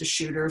with just a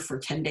shooter for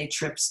 10-day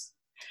trips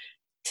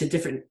to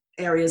different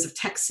areas of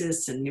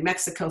Texas and New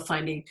Mexico,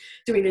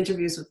 doing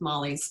interviews with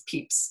Molly's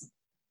peeps.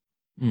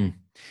 Yeah.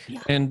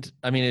 And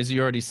I mean, as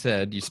you already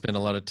said, you spent a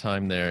lot of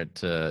time there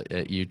at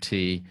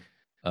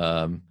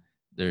UT.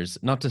 There's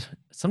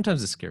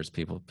sometimes it scares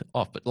people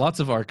off, but lots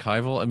of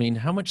archival. I mean,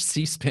 how much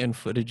C-SPAN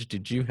footage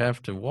did you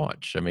have to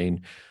watch? I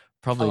mean,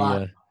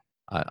 probably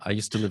I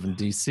used to live in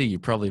D.C. You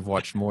probably have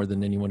watched more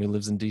than anyone who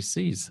lives in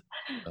D.C.'s.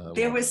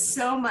 There was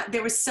so much.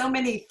 There was so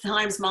many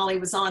times Molly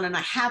was on, and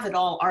I have it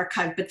all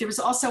archived. But there was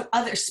also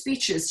other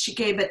speeches she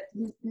gave at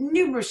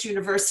numerous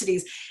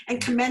universities, and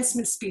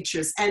commencement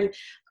speeches, and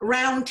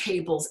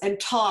roundtables, and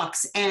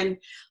talks, and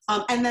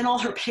then all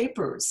her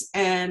papers.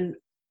 And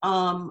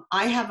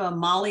I have a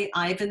Molly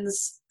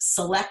Ivins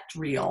select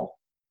reel,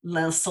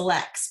 the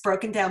selects,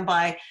 broken down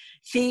by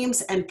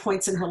themes and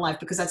points in her life,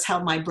 because that's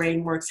how my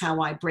brain works, how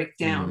I break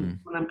down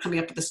when I'm coming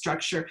up with the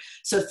structure.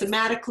 So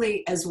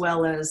thematically, as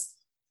well as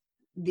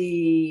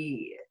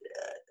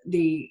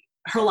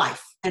her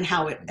life and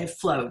how it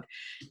flowed,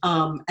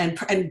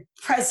 and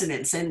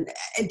presidents and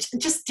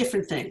just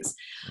different things,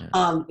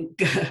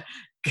 gun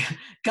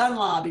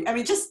lobby. I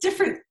mean, just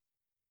different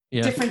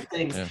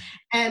things. Yeah.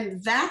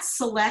 And that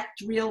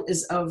select reel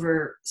is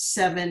over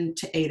 7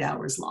 to 8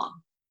 hours long.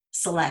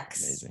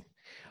 Selects. Amazing.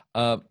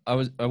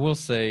 I will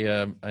say,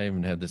 I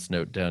even had this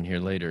note down here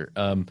later.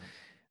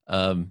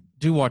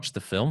 Do watch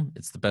the film.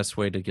 It's the best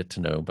way to get to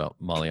know about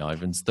Molly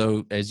Ivins.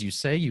 Though, as you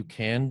say, you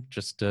can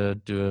just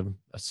do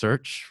a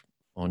search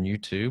on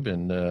YouTube,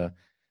 and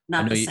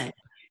not the same.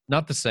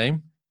 Not the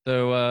same.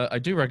 Though I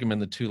do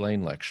recommend the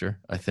Tulane lecture.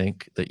 I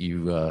think that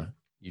you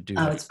do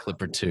have a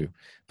clip or two,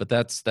 but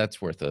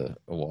that's worth a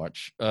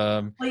watch.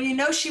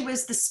 Well, she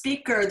was the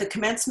speaker, the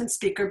commencement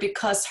speaker,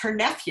 because her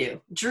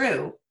nephew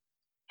Drew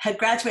had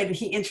graduated, and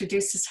he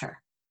introduces her.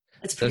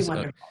 It's pretty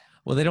wonderful.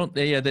 Well, they don't.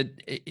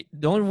 The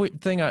only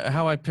thing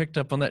how I picked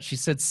up on that, she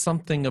said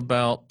something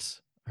about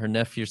her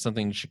nephew or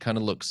something. She kind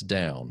of looks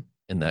down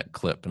in that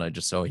clip, and I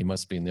just saw he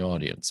must be in the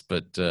audience.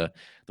 But the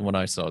one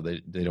I saw,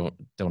 they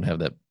don't have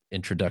that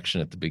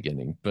introduction at the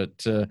beginning.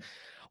 But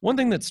one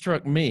thing that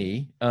struck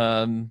me,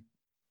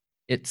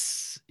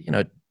 it's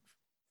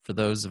for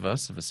those of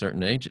us of a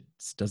certain age, it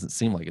doesn't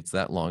seem like it's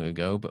that long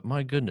ago. But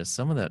my goodness,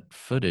 some of that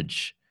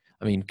footage.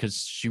 I mean, because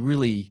she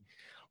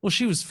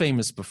was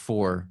famous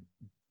before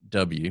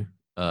W,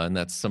 and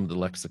that's some of the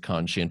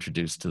lexicon she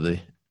introduced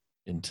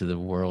into the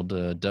world,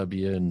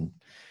 W and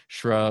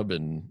Shrub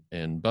and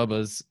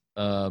Bubba's.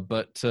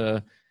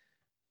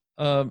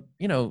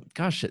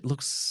 Gosh, it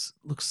looks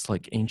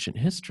like ancient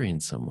history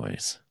in some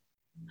ways.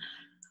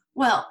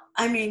 Well,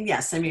 I mean,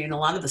 yes. I mean, a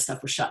lot of the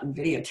stuff was shot in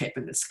videotape,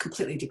 and it's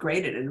completely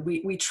degraded. And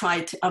we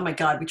tried to,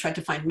 we tried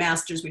to find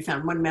masters. We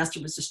found one master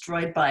was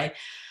destroyed by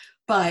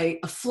a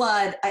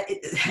flood.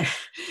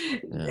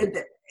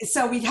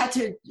 So we had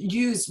to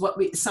use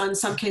in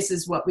some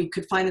cases what we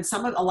could find, and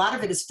a lot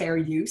of it is fair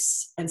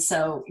use. And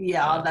so,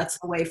 that's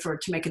a way to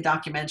make a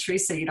documentary,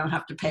 so you don't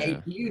have to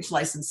pay huge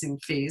licensing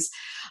fees.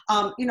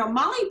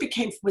 Molly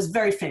was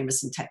very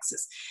famous in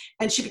Texas,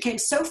 and she became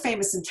so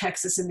famous in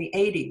Texas in the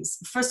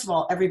 80s. First of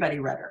all, everybody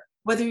read her.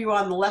 Whether you were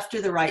on the left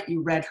or the right,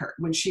 you read her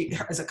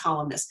as a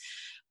columnist,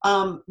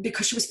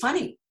 because she was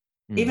funny,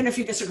 even if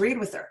you disagreed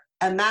with her.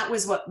 And that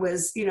was what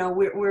was,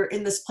 we're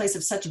in this place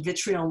of such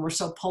vitriol, and we're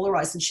so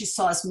polarized, and she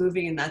saw us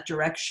moving in that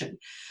direction.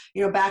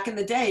 Back in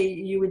the day,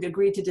 you would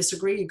agree to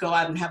disagree, you'd go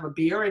out and have a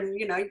beer, and,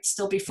 you'd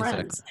still be friends.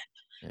 Exactly.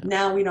 Yeah.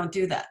 Now we don't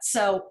do that.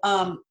 So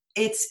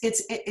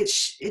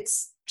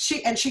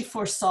she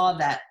foresaw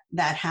that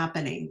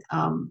happening.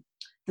 The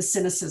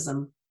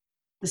cynicism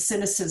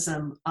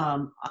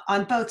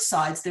on both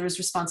sides. There is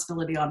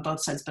responsibility on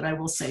both sides, but I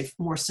will say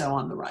more so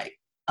on the right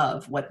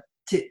of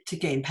to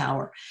gain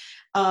power.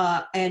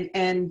 But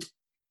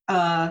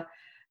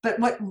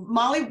what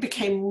Molly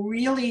became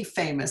really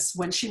famous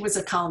when she was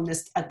a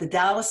columnist at the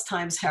Dallas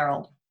Times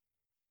Herald,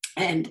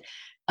 and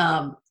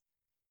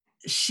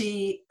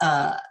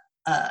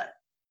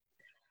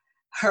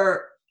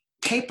her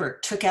paper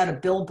took out a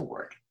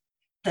billboard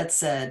that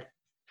said,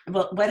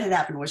 well, what had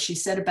happened was she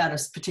said about a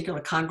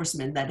particular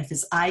congressman that if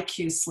his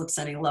IQ slips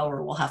any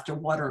lower, we'll have to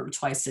water him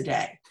twice a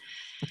day.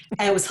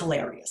 And it was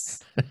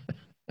hilarious.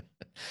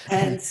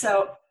 And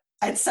so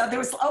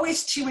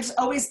she was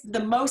always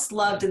the most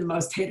loved and the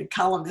most hated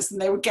columnist,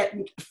 and they would get,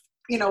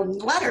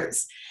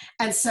 letters.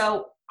 And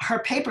so her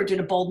paper did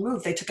a bold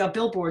move. They took out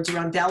billboards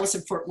around Dallas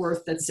and Fort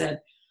Worth that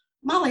said,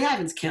 Molly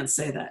Ivins can't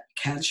say that,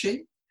 can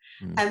she?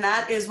 And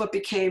that is what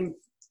became,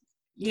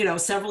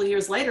 several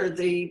years later,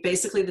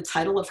 basically the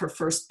title of her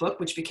first book,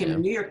 which became a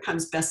New York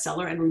Times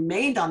bestseller and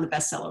remained on the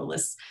bestseller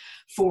list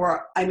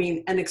for,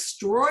 an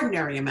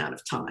extraordinary amount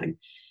of time.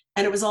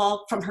 And it was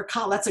all from her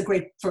column. That's a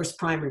great first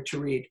primer to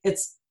read.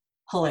 It's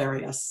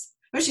hilarious.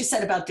 What she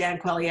said about Dan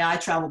Quayle, I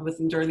traveled with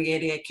him during the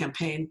 88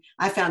 campaign.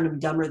 I found him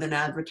dumber than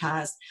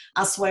advertised.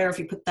 I swear if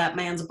you put that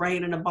man's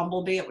brain in a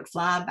bumblebee, it would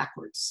fly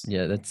backwards.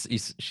 Yeah, she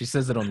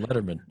says it on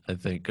Letterman, I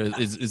think,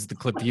 is the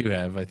clip you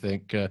have, I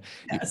think.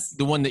 Yes.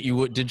 The one that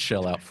you did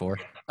shell out for.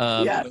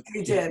 Yes,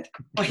 he did.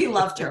 Well, he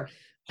loved her.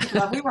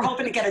 We were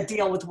hoping to get a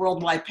deal with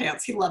Worldwide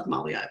Pants. He loved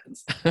Molly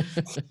Ivins.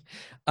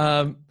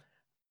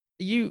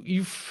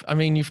 We've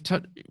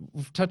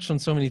touched on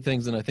so many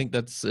things, and I think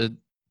that's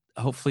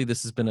hopefully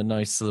this has been a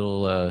nice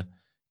little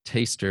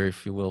taster,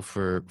 if you will,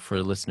 for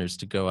listeners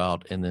to go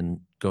out and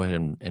then go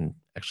ahead and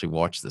actually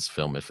watch this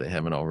film if they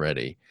haven't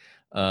already.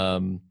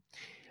 We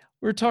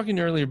were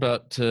talking earlier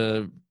about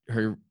her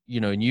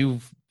and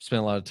you've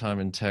spent a lot of time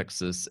in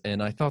Texas,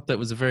 and I thought that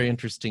was a very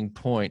interesting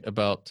point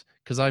about,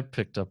 because I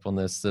picked up on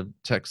this, the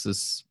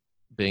Texas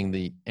being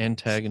the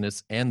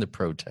antagonist and the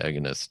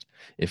protagonist,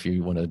 if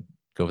you want to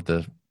go with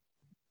the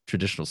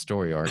traditional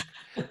story arc.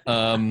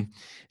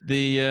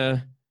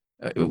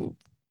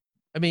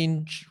 I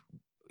mean,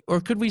 or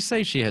could we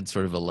say she had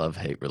sort of a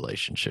love-hate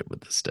relationship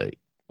with the state?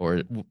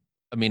 Or,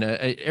 I mean,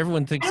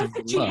 everyone thinks I don't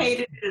think she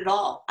hated it at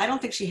all. I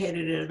don't think she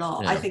hated it at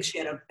all. Yeah. I think she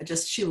had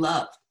she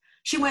loved.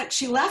 She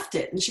left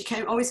it, and she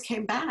always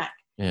came back.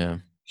 Yeah.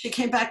 She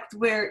came back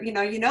where,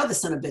 the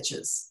son of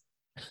bitches.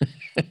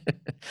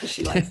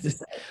 She likes to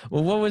say.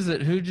 Well, what was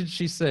it? Who did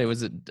she say?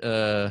 Was it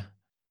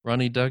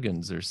Ronnie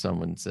Duggins or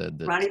someone said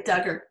that? Ronnie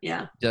Duggar,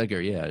 yeah.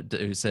 Duggar, yeah.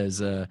 Who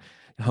says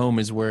home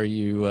is where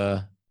you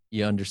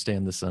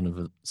understand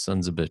the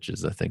sons of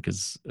bitches, I think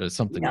is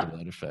something to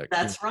that effect.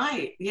 That's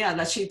right. Yeah,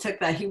 that she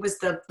took that. He was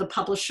the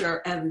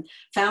publisher and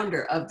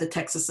founder of the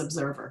Texas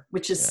Observer,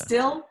 which is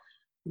still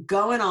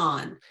going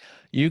on.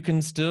 You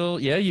can still,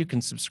 you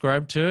can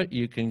subscribe to it.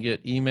 You can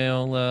get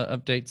email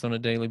updates on a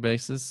daily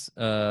basis.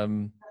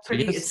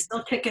 It's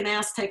still kicking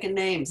ass, taking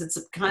names. It's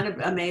kind of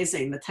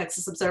amazing. The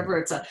Texas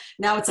Observer.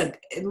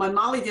 My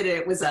Molly did it.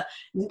 It was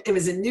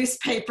a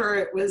newspaper.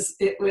 It was.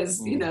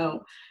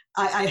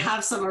 I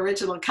have some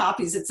original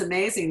copies. It's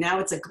amazing. Now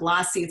it's a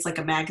glossy. It's like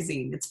a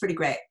magazine. It's pretty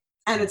great,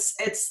 and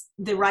it's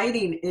the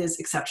writing is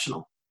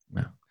exceptional.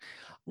 Yeah.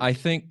 I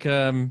think.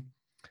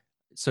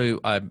 So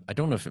I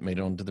don't know if it made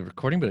it onto the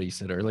recording, but you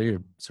said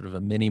earlier, sort of a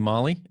mini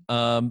Molly.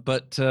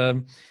 What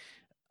do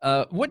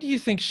you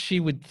think she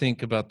would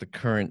think about the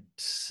current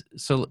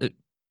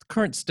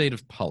state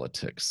of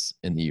politics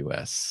in the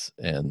U.S.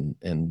 and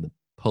the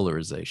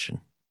polarization?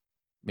 I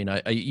mean,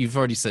 you've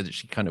already said that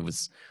she kind of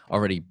was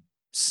already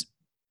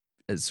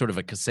as sort of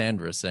a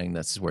Cassandra, saying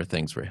this is where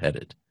things were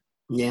headed.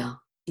 Yeah.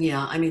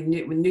 I mean,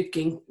 Newt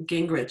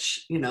Gingrich,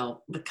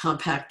 the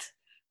compact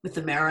with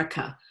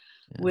America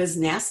was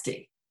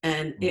nasty.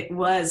 And it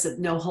was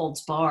no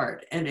holds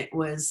barred, and it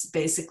was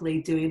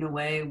basically doing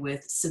away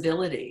with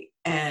civility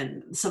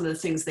and some of the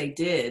things they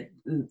did.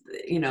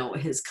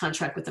 His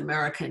contract with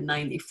America in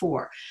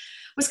 '94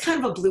 was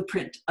kind of a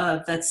blueprint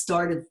that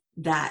started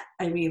that.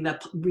 I mean, the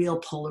real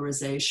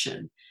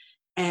polarization,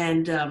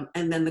 and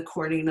then the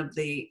courting of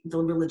the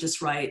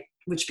religious right,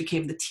 which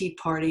became the Tea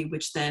Party,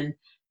 which then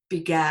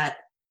begat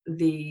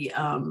the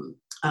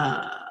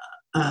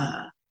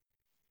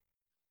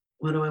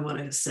what do I want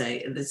to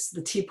say?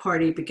 The Tea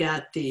Party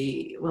begat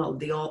the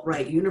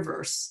alt-right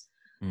universe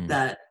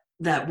that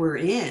we're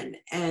in,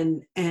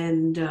 and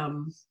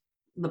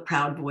the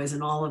Proud Boys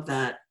and all of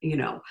that.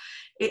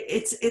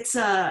 It's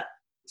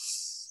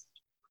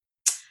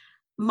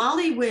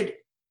Molly would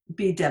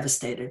be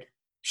devastated.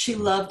 She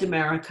loved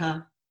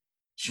America.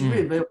 She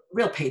was a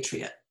real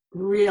patriot,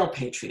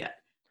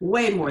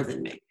 way more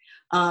than me.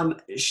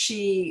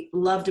 She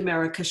loved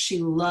America.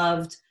 She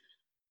loved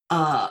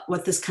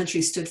what this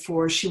country stood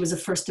for. She was a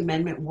First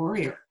Amendment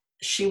warrior.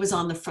 She was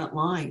on the front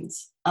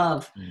lines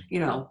of,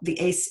 the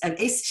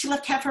ACLU. She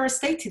left half her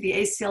estate to the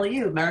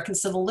ACLU, American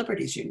Civil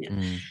Liberties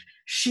Union.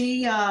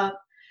 She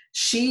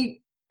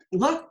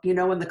looked,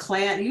 when the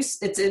Klan,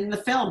 it's in the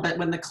film, but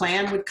when the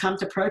Klan would come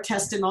to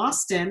protest in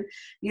Austin,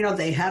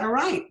 they had a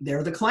right.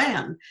 They're the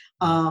Klan.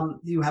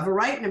 You have a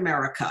right in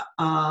America.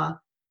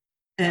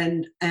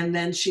 And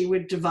then she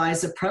would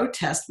devise a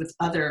protest with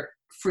other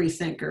free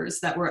thinkers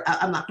that were,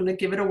 I'm not going to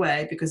give it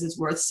away because it's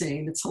worth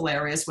seeing. It's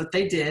hilarious what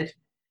they did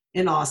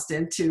in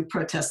Austin to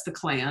protest the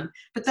Klan.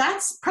 But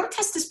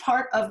protest is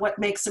part of what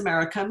makes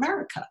America,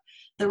 America,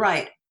 the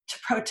right to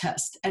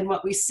protest. And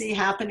what we see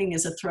happening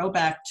is a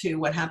throwback to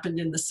what happened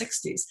in the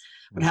 60s,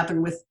 what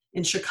happened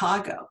in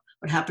Chicago,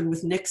 what happened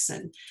with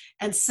Nixon.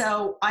 And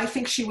so I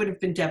think she would have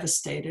been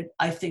devastated.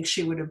 I think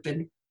she would have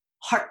been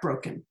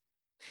heartbroken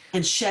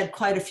and shed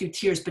quite a few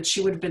tears, but she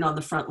would have been on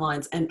the front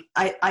lines. And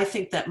I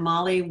think that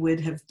Molly would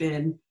have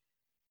been,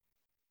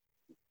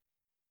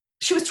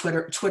 she was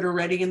Twitter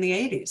ready in the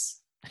 80s.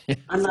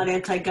 I'm not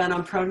anti-gun,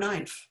 I'm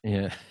pro-knife.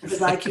 Yeah. If his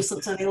IQ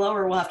slips any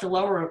lower, we'll have to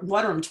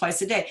water him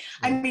twice a day.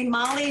 I mean,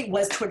 Molly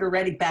was Twitter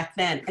ready back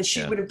then, and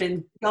she would have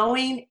been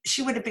going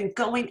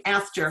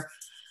after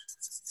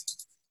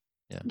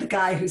the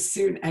guy who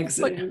soon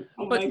exited.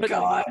 My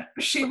God.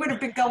 She would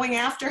have been going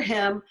after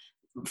him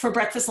for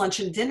breakfast, lunch,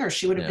 and dinner.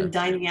 She would have been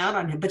dining out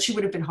on him, but she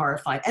would have been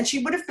horrified. And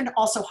she would have been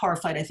also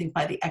horrified, I think,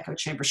 by the echo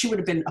chamber. She would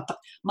have been,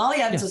 Molly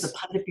Evans was a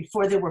pundit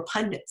before there were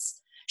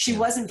pundits. She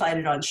was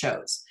invited on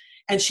shows.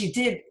 And she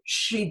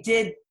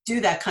did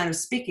do that kind of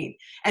speaking.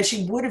 And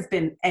she would have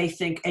been, I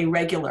think, a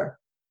regular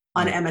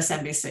on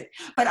MSNBC.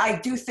 But I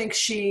do think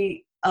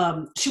she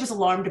was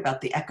alarmed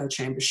about the echo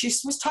chamber. She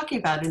was talking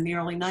about it in the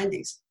early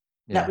 90s.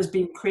 That was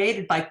being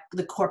created by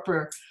the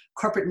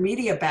corporate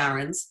media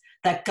barons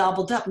that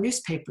gobbled up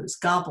newspapers,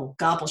 gobble.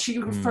 She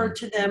referred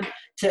to them,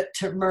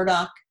 to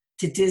Murdoch,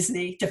 to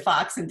Disney, to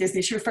Fox and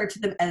Disney. She referred to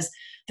them as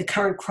the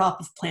current crop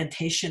of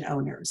plantation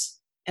owners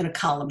in a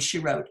column she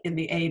wrote in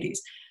the 80s,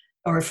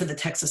 or for the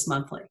Texas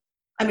Monthly.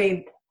 I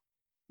mean,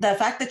 the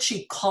fact that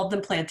she called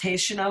them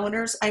plantation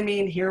owners, I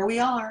mean, here we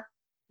are.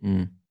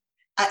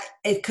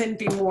 It couldn't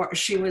be more.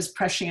 She was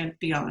prescient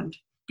beyond.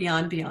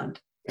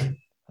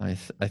 I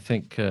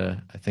think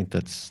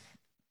that's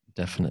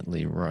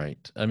definitely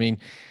right. I mean,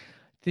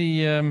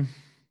 and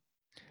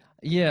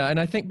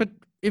I think, but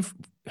if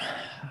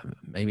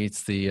maybe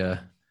it's the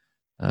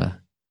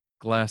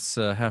glass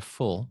half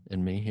full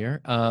in me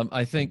here.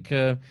 I think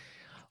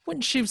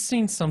wouldn't she have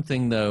seen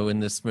something though in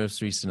this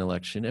most recent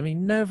election? I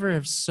mean, never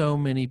have so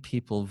many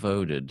people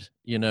voted.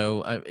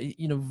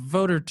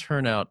 Voter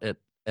turnout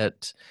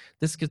at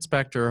this gets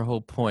back to our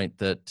whole point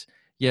that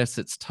yes,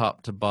 it's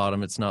top to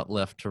bottom, it's not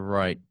left to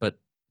right, but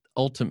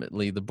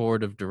ultimately the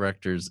board of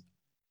directors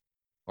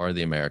are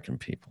the American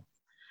people.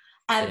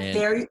 And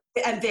there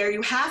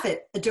you have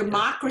it, a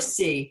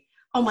democracy.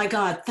 Oh my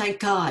God, thank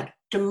God,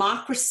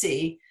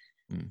 democracy.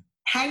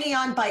 Hanging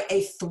on by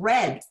a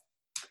thread.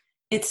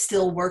 It's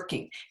still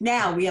working.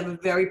 Now we have a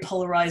very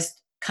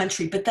polarized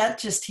country, but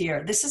that's just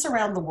here. This is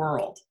around the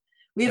world.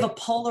 We have a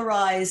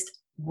polarized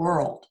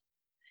world,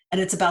 and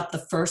it's about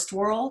the first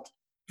world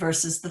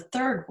versus the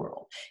third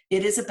world.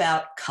 It is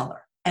about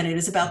color, and it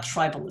is about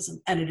tribalism,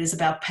 and it is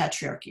about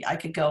patriarchy. I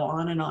could go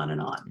on and on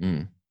and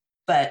on.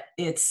 But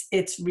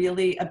it's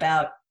really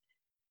about,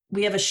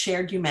 we have a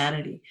shared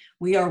humanity.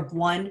 We are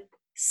one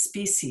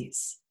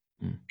species.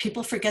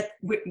 People forget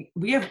we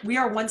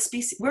are one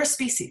species. We're a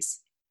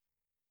species.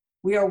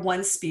 We are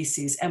one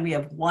species, and we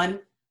have one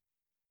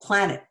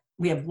planet.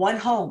 We have one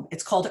home.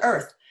 It's called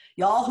Earth.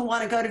 Y'all who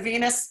want to go to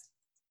Venus,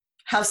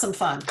 have some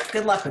fun.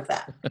 Good luck with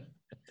that.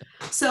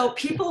 So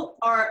people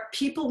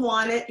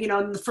want it.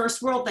 In the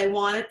first world, they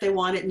want it. They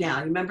want it now.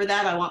 You remember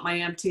that? I want my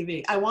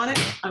MTV. I want it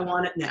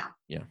now.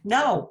 Yeah.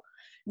 No.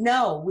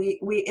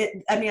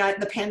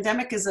 The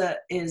pandemic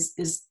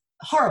is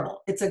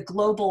horrible. It's a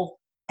global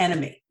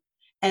enemy.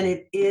 And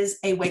it is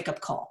a wake-up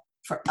call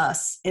for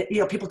us.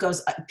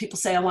 People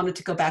say, I wanted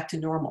to go back to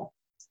normal.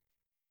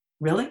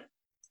 Really?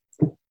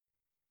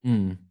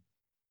 I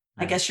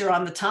guess you're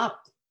on the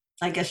top.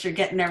 I guess you're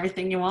getting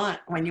everything you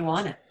want when you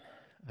want it.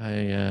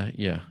 I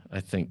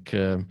think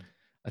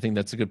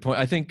that's a good point.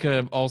 I think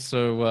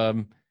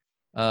also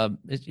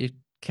it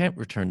can't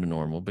return to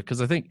normal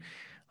because I think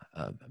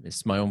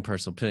it's my own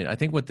personal opinion. I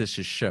think what this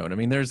has shown, I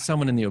mean, there's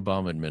someone in the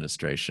Obama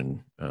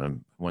administration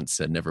once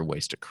said, never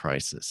waste a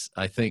crisis.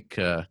 I think,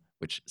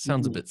 which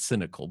sounds a bit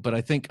cynical, but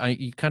I think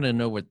you kind of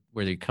know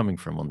where they're coming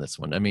from on this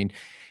one. I mean,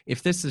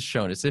 if this is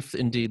shown, as if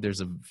indeed there's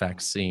a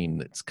vaccine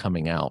that's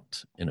coming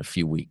out in a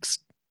few weeks'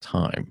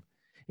 time,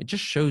 it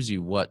just shows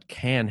you what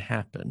can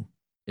happen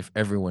if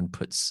everyone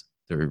puts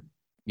their,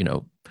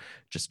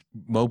 just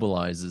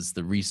mobilizes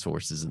the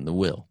resources and the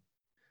will.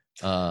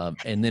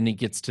 And then it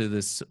gets to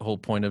this whole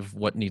point of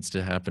what needs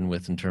to happen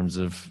in terms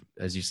of,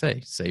 as you say,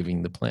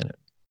 saving the planet.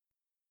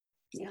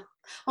 Yeah.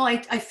 Well, I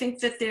think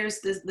that there's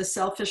the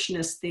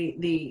selfishness,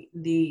 the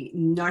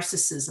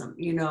narcissism,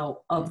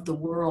 of the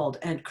world,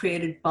 and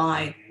created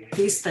by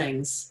these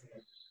things,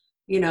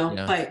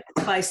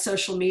 by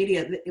social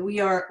media. We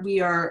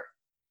are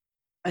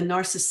a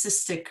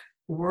narcissistic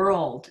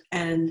world,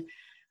 and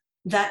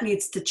that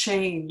needs to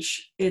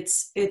change.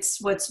 It's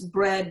what's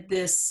bred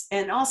this,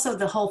 and also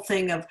the whole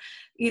thing of,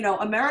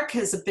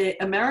 America's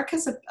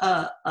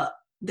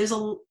there's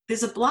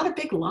a lot of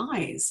big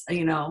lies,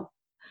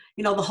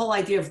 the whole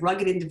idea of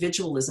rugged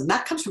individualism,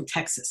 that comes from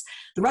Texas.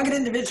 The rugged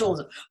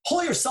individualism,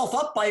 pull yourself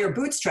up by your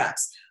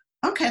bootstraps.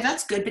 Okay,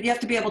 that's good, but you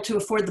have to be able to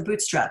afford the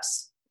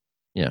bootstraps.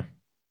 Yeah.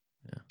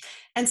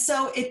 And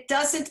so it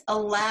doesn't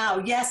allow,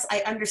 yes,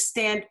 I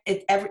understand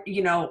it,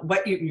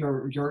 what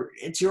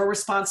it's your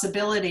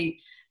responsibility.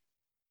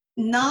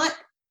 Not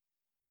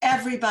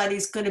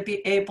everybody's going to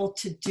be able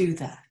to do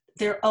that.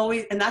 They're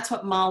always, and that's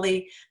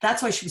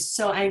why she was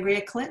so angry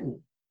at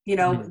Clinton,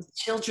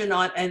 children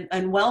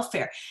and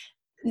welfare.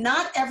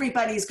 Not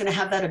everybody's going to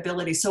have that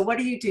ability. So what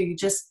do? You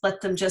just let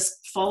them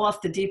just fall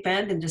off the deep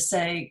end and just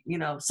say,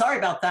 sorry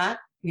about that,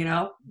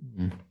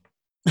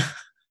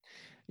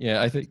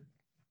 Yeah, I think,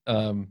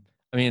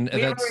 we have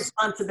a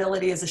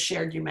responsibility as a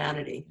shared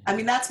humanity. I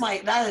mean, that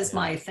is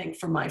my thing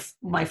for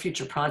my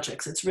future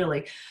projects. It's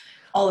really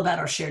all about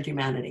our shared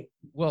humanity.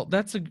 Well,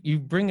 you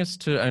bring us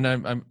to, and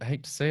I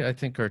hate to say, I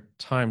think our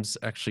time's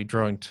actually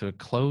drawing to a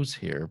close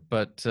here,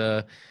 but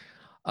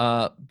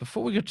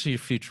before we get to your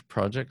future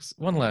projects,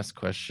 one last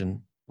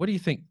question. What do you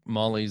think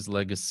Molly's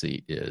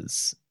legacy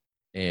is?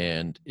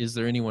 And is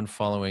there anyone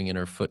following in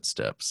her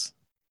footsteps?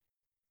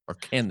 Or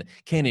can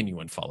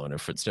anyone follow in her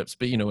footsteps?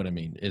 But you know what I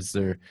mean. Does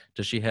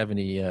she have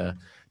any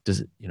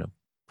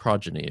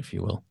progeny, if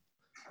you will?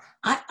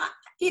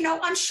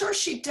 I'm sure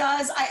she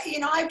does.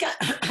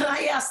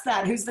 I asked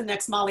that, who's the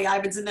next Molly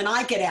Ivins? And then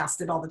I get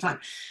asked it all the time.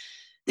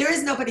 There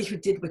is nobody who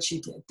did what she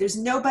did. There's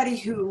nobody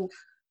who,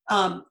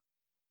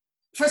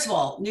 first of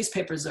all,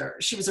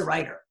 she was a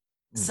writer.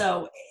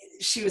 So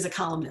she was a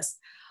columnist.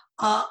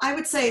 I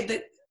would say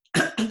that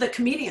the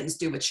comedians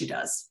do what she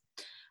does.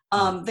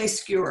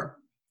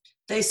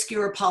 They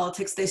skewer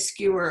politics, they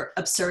skewer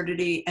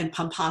absurdity and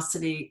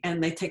pomposity,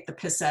 and they take the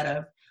piss out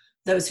of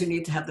those who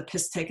need to have the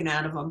piss taken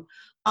out of them.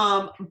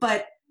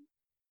 But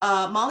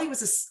Molly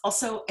was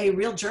also a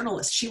real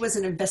journalist. She was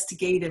an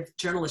investigative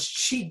journalist.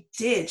 She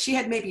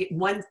had maybe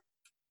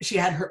she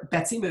had her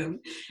Betsy Moon,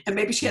 and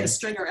maybe she had a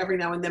stringer every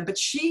now and then, but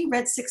she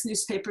read 6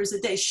 newspapers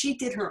a day. She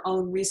did her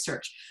own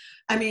research.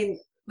 I mean,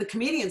 the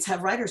comedians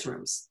have writers'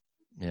 rooms.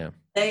 Yeah.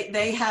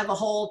 They have a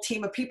whole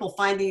team of people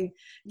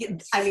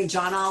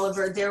John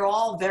Oliver, they're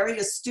all very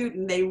astute,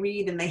 and they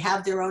read and they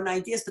have their own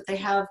ideas, but they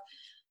have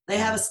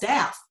a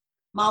staff.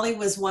 Molly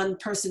was one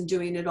person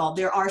doing it all.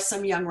 There are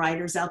some young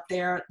writers out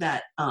there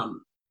that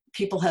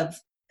people have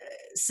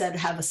said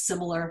have a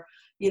similar,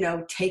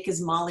 take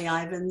as Molly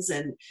Ivins,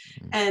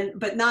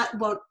 but not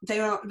they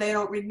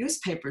don't read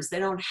newspapers. They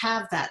don't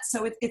have that.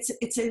 So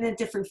it's in a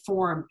different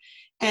form.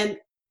 And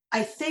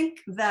I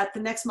think that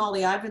the next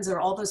Molly Ivins are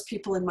all those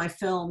people in my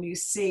film you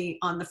see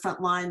on the front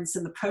lines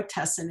in the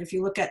protests. And if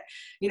you look at,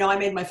 I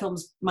made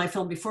my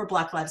film before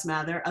Black Lives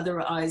Matter.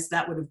 Otherwise,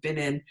 that would have been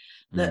in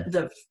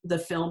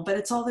the film. But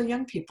it's all the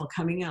young people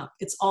coming up.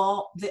 It's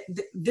all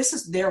this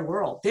is their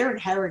world. They're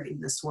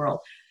inheriting this world.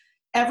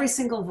 Every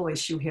single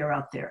voice you hear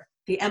out there,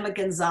 the Emma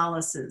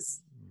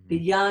Gonzalez's,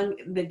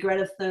 the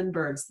Greta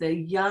Thunbergs, the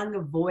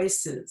young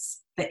voices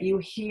that you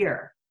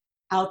hear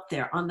out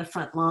there on the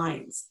front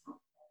lines.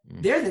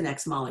 They're the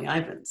next Molly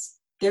Ivins.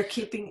 They're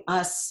keeping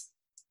us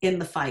in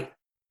the fight.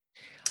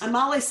 And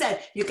Molly said,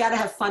 you got to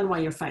have fun while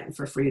you're fighting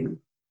for freedom,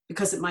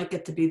 because it might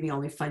get to be the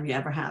only fun you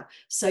ever have.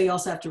 So you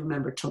also have to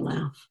remember to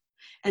laugh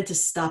and to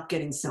stop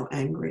getting so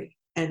angry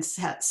and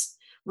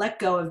let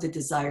go of the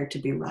desire to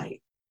be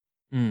right.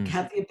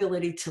 Have the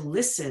ability to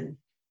listen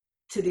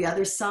to the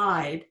other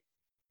side,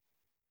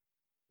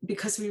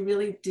 because we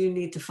really do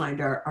need to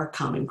find our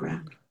common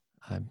ground.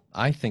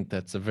 I think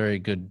that's a very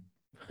good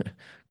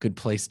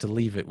place to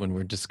leave it when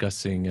we're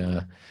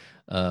discussing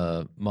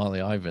Molly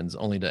Ivins.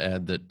 Only to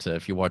add that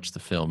if you watch the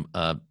film,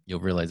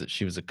 you'll realize that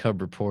she was a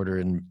cub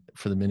reporter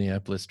for the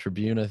Minneapolis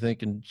Tribune, I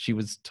think, and she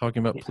was talking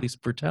about police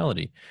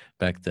brutality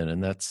back then,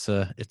 and that's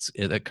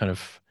that kind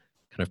of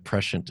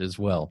prescient as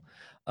well.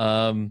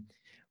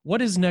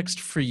 What is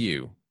next for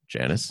you,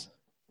 Janice?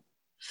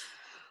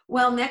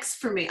 Well, next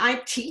for me,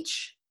 I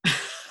teach.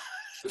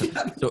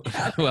 You're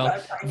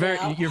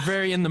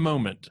very in the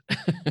moment.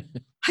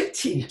 I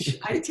teach.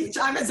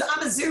 I'm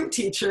a Zoom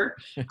teacher.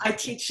 I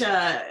teach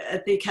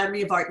at the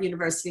Academy of Art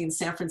University in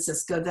San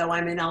Francisco, though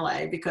I'm in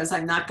LA because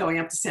I'm not going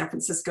up to San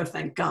Francisco,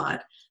 thank God,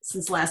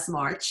 since last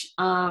March.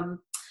 I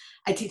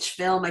teach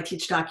film. I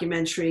teach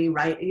documentary,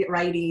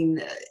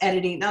 writing,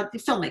 editing,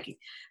 filmmaking.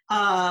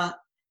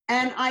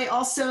 And I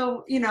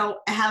also,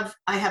 I have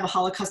a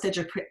Holocaust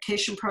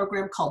education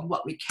program called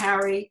What We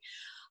Carry.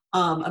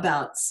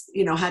 About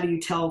how do you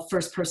tell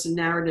first-person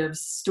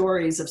narratives,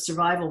 stories of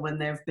survival when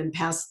they've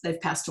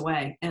passed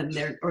away, and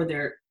we're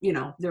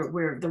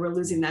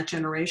losing that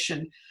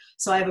generation.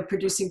 So I have a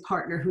producing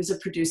partner who's a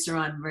producer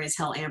on Raise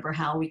Hell, Amber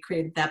Howell. We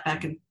created that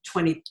back in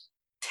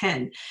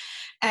 2010,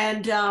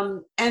 and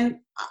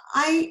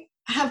I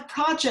have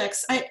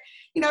projects.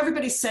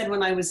 Everybody said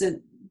when I was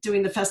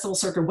doing the festival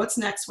circuit, what's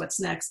next?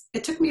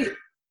 It took me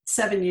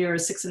 7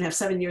 years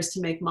to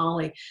make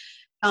Molly,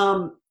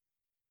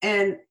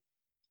 and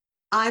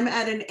I'm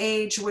at an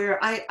age where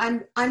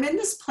I'm in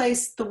this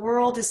place. The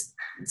world is,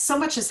 so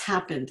much has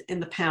happened in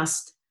the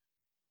past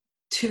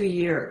 2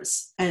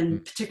 years,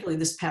 and particularly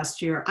this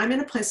past year. I'm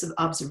in a place of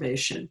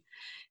observation,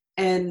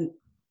 and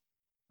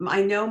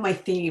I know my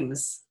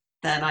themes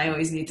that I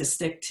always need to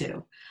stick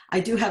to. I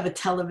do have a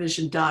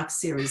television doc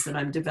series that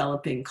I'm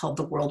developing called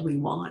The World We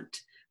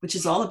Want, which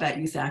is all about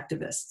youth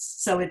activists.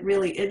 So it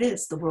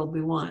is the world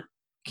we want.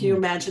 Can you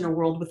imagine a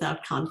world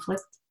without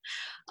conflict?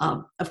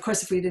 Of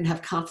course, if we didn't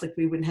have conflict,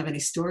 we wouldn't have any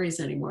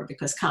stories anymore,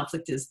 because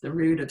conflict is the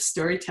root of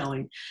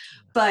storytelling.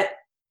 But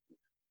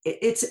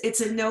it's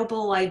a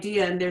noble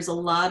idea, and there's a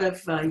lot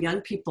of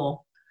young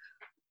people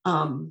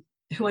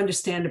who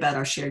understand about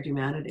our shared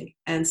humanity,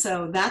 and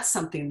so that's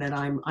something that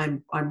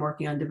I'm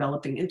working on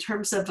developing. In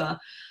terms of a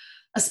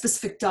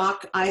specific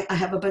doc, I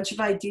have a bunch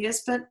of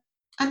ideas, but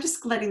I'm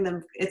just letting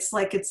them. It's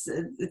like it's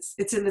in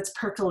its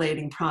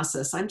percolating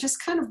process. I'm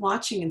just kind of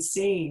watching and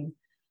seeing.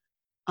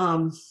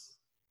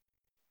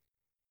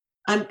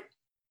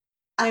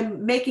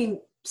 I'm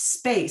making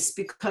space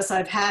because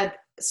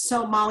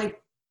Molly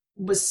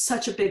was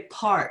such a big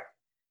part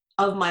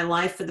of my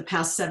life for the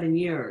past 7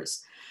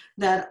 years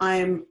that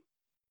I'm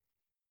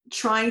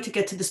trying to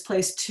get to this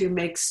place to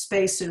make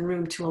space and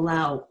room to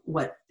allow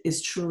what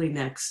is truly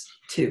next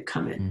to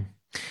come in.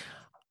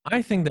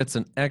 I think that's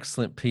an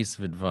excellent piece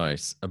of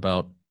advice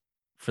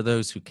for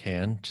those who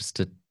can, just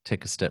to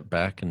take a step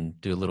back and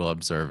do a little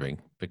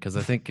observing, because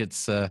I think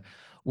it's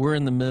we're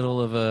in the middle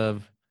of a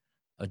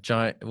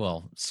giant,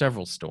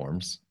 several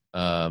storms,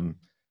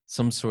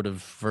 some sort of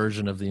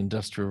version of the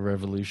Industrial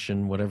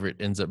Revolution, whatever it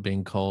ends up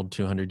being called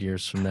 200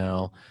 years from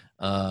now,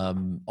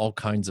 all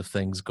kinds of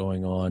things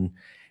going on.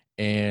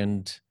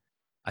 And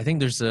I think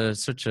there's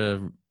such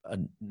a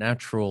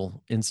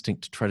natural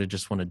instinct to try to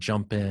just want to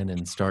jump in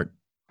and start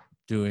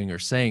doing or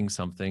saying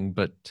something.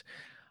 But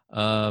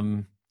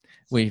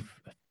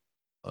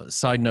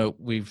side note,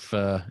 we've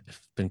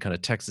been kind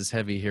of Texas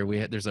heavy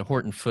here. There's a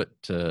Horton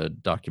Foote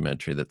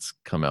documentary that's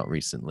come out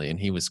recently, and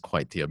he was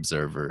quite the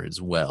observer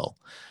as well.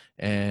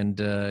 And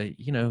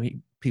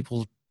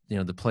people,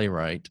 the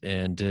playwright,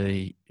 and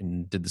did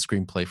the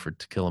screenplay for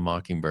To Kill a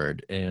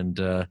Mockingbird,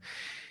 and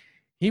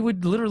he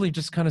would literally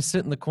just kind of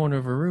sit in the corner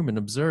of a room and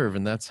observe,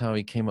 and that's how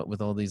he came up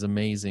with all these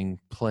amazing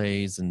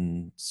plays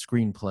and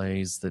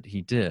screenplays that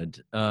he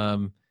did.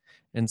 And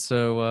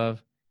so,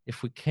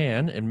 if we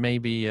can, and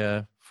maybe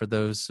for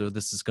those, so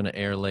this is going to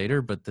air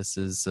later, but this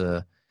is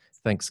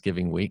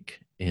Thanksgiving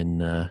week in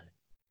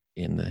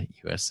the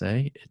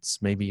USA.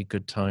 It's maybe a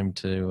good time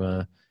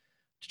to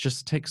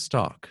just take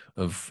stock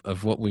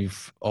of what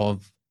we've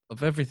of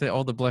everything,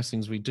 all the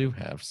blessings we do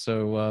have.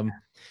 So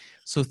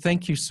so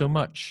thank you so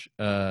much,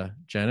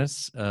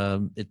 Janice.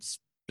 It's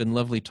been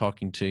lovely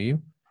talking to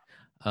you,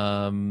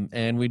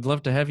 and we'd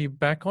love to have you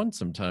back on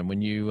sometime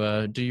when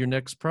you do your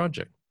next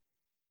project.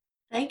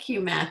 Thank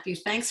you, Matthew.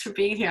 Thanks for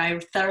being here. I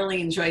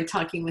thoroughly enjoyed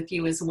talking with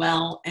you as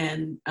well,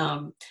 and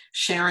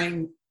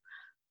sharing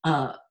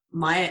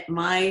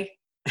my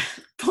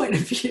point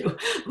of view,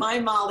 my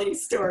Molly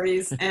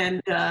stories,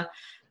 and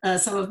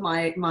some of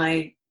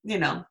my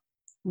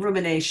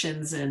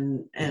ruminations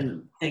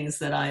and things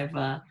that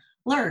I've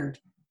learned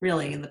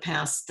really in the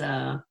past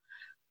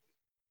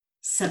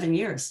 7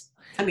 years.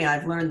 I mean,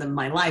 I've learned them in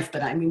my life,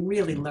 but I mean,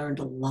 really learned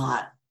a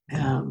lot.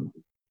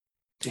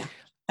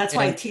 That's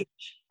why I teach.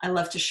 I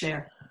love to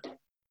share.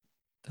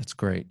 That's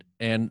great.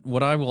 And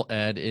what I will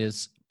add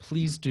is,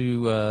 please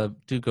do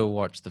go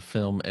watch the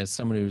film. As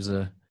someone who's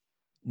a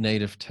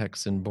native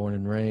Texan, born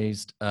and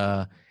raised,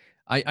 I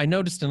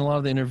noticed in a lot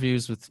of the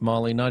interviews with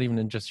Molly, not even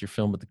in just your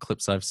film, but the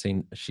clips I've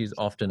seen, she's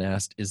often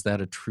asked, "Is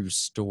that a true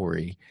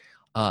story?"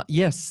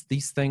 Yes,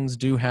 these things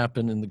do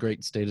happen in the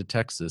great state of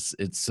Texas.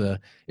 It's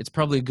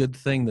probably a good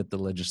thing that the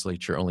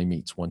legislature only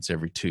meets once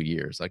every 2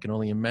 years. I can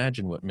only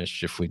imagine what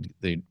mischief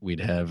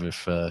we'd have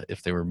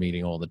if they were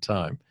meeting all the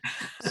time.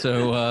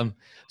 So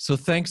so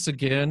thanks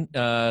again.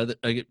 To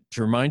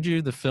remind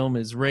you, the film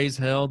is Raise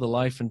Hell: The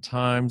Life and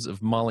Times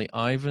of Molly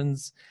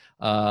Ivins.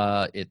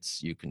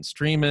 You can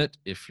stream it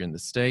if you're in the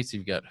States.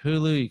 You've got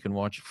Hulu. You can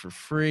watch it for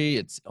free.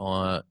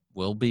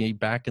 We'll be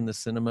back in the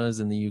cinemas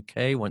in the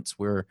UK once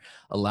we're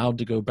allowed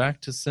to go back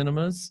to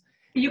cinemas.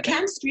 You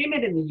can stream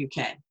it in the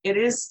UK. It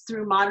is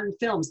through Modern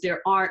Films.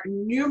 There are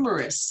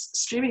numerous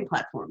streaming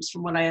platforms,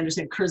 from what I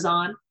understand.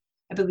 Curzon,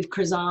 I believe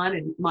Curzon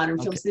and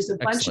Modern Films. There's a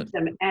bunch of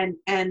them, and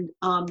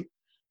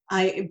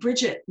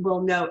Bridget will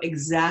know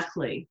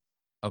exactly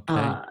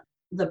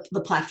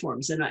the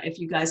platforms. And if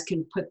you guys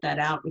can put that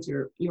out with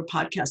your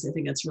podcast, I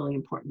think that's really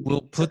important.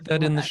 We'll put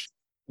that in the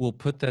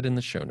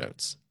show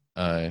notes.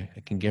 I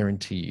can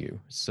guarantee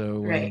you.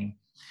 So,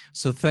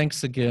 so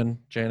thanks again,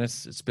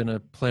 Janice. It's been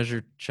a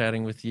pleasure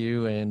chatting with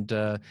you,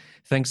 and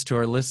thanks to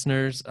our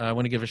listeners. I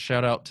want to give a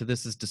shout out to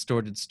This Is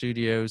Distorted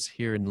Studios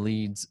here in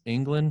Leeds,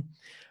 England,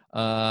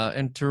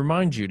 and to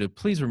remind you to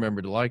please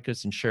remember to like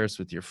us and share us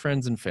with your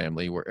friends and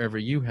family wherever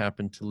you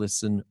happen to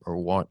listen or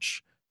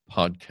watch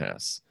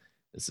podcasts.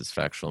 This is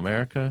Factual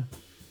America,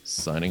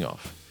 signing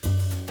off.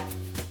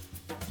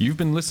 You've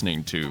been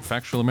listening to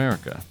Factual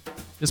America.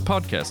 This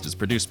podcast is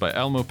produced by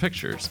Alamo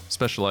Pictures,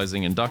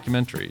 specializing in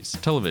documentaries,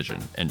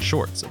 television, and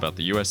shorts about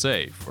the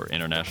USA for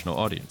international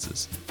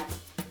audiences.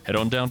 Head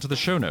on down to the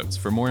show notes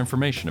for more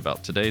information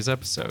about today's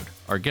episode,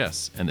 our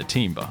guests, and the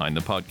team behind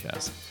the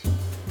podcast.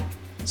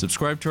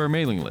 Subscribe to our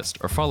mailing list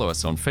or follow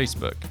us on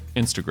Facebook,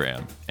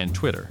 Instagram, and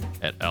Twitter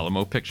at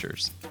Alamo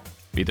Pictures.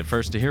 Be the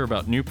first to hear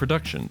about new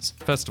productions,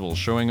 festivals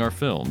showing our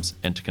films,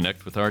 and to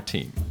connect with our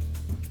team.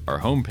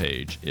 Our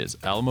homepage is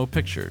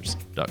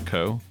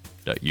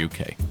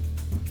alamopictures.co.uk.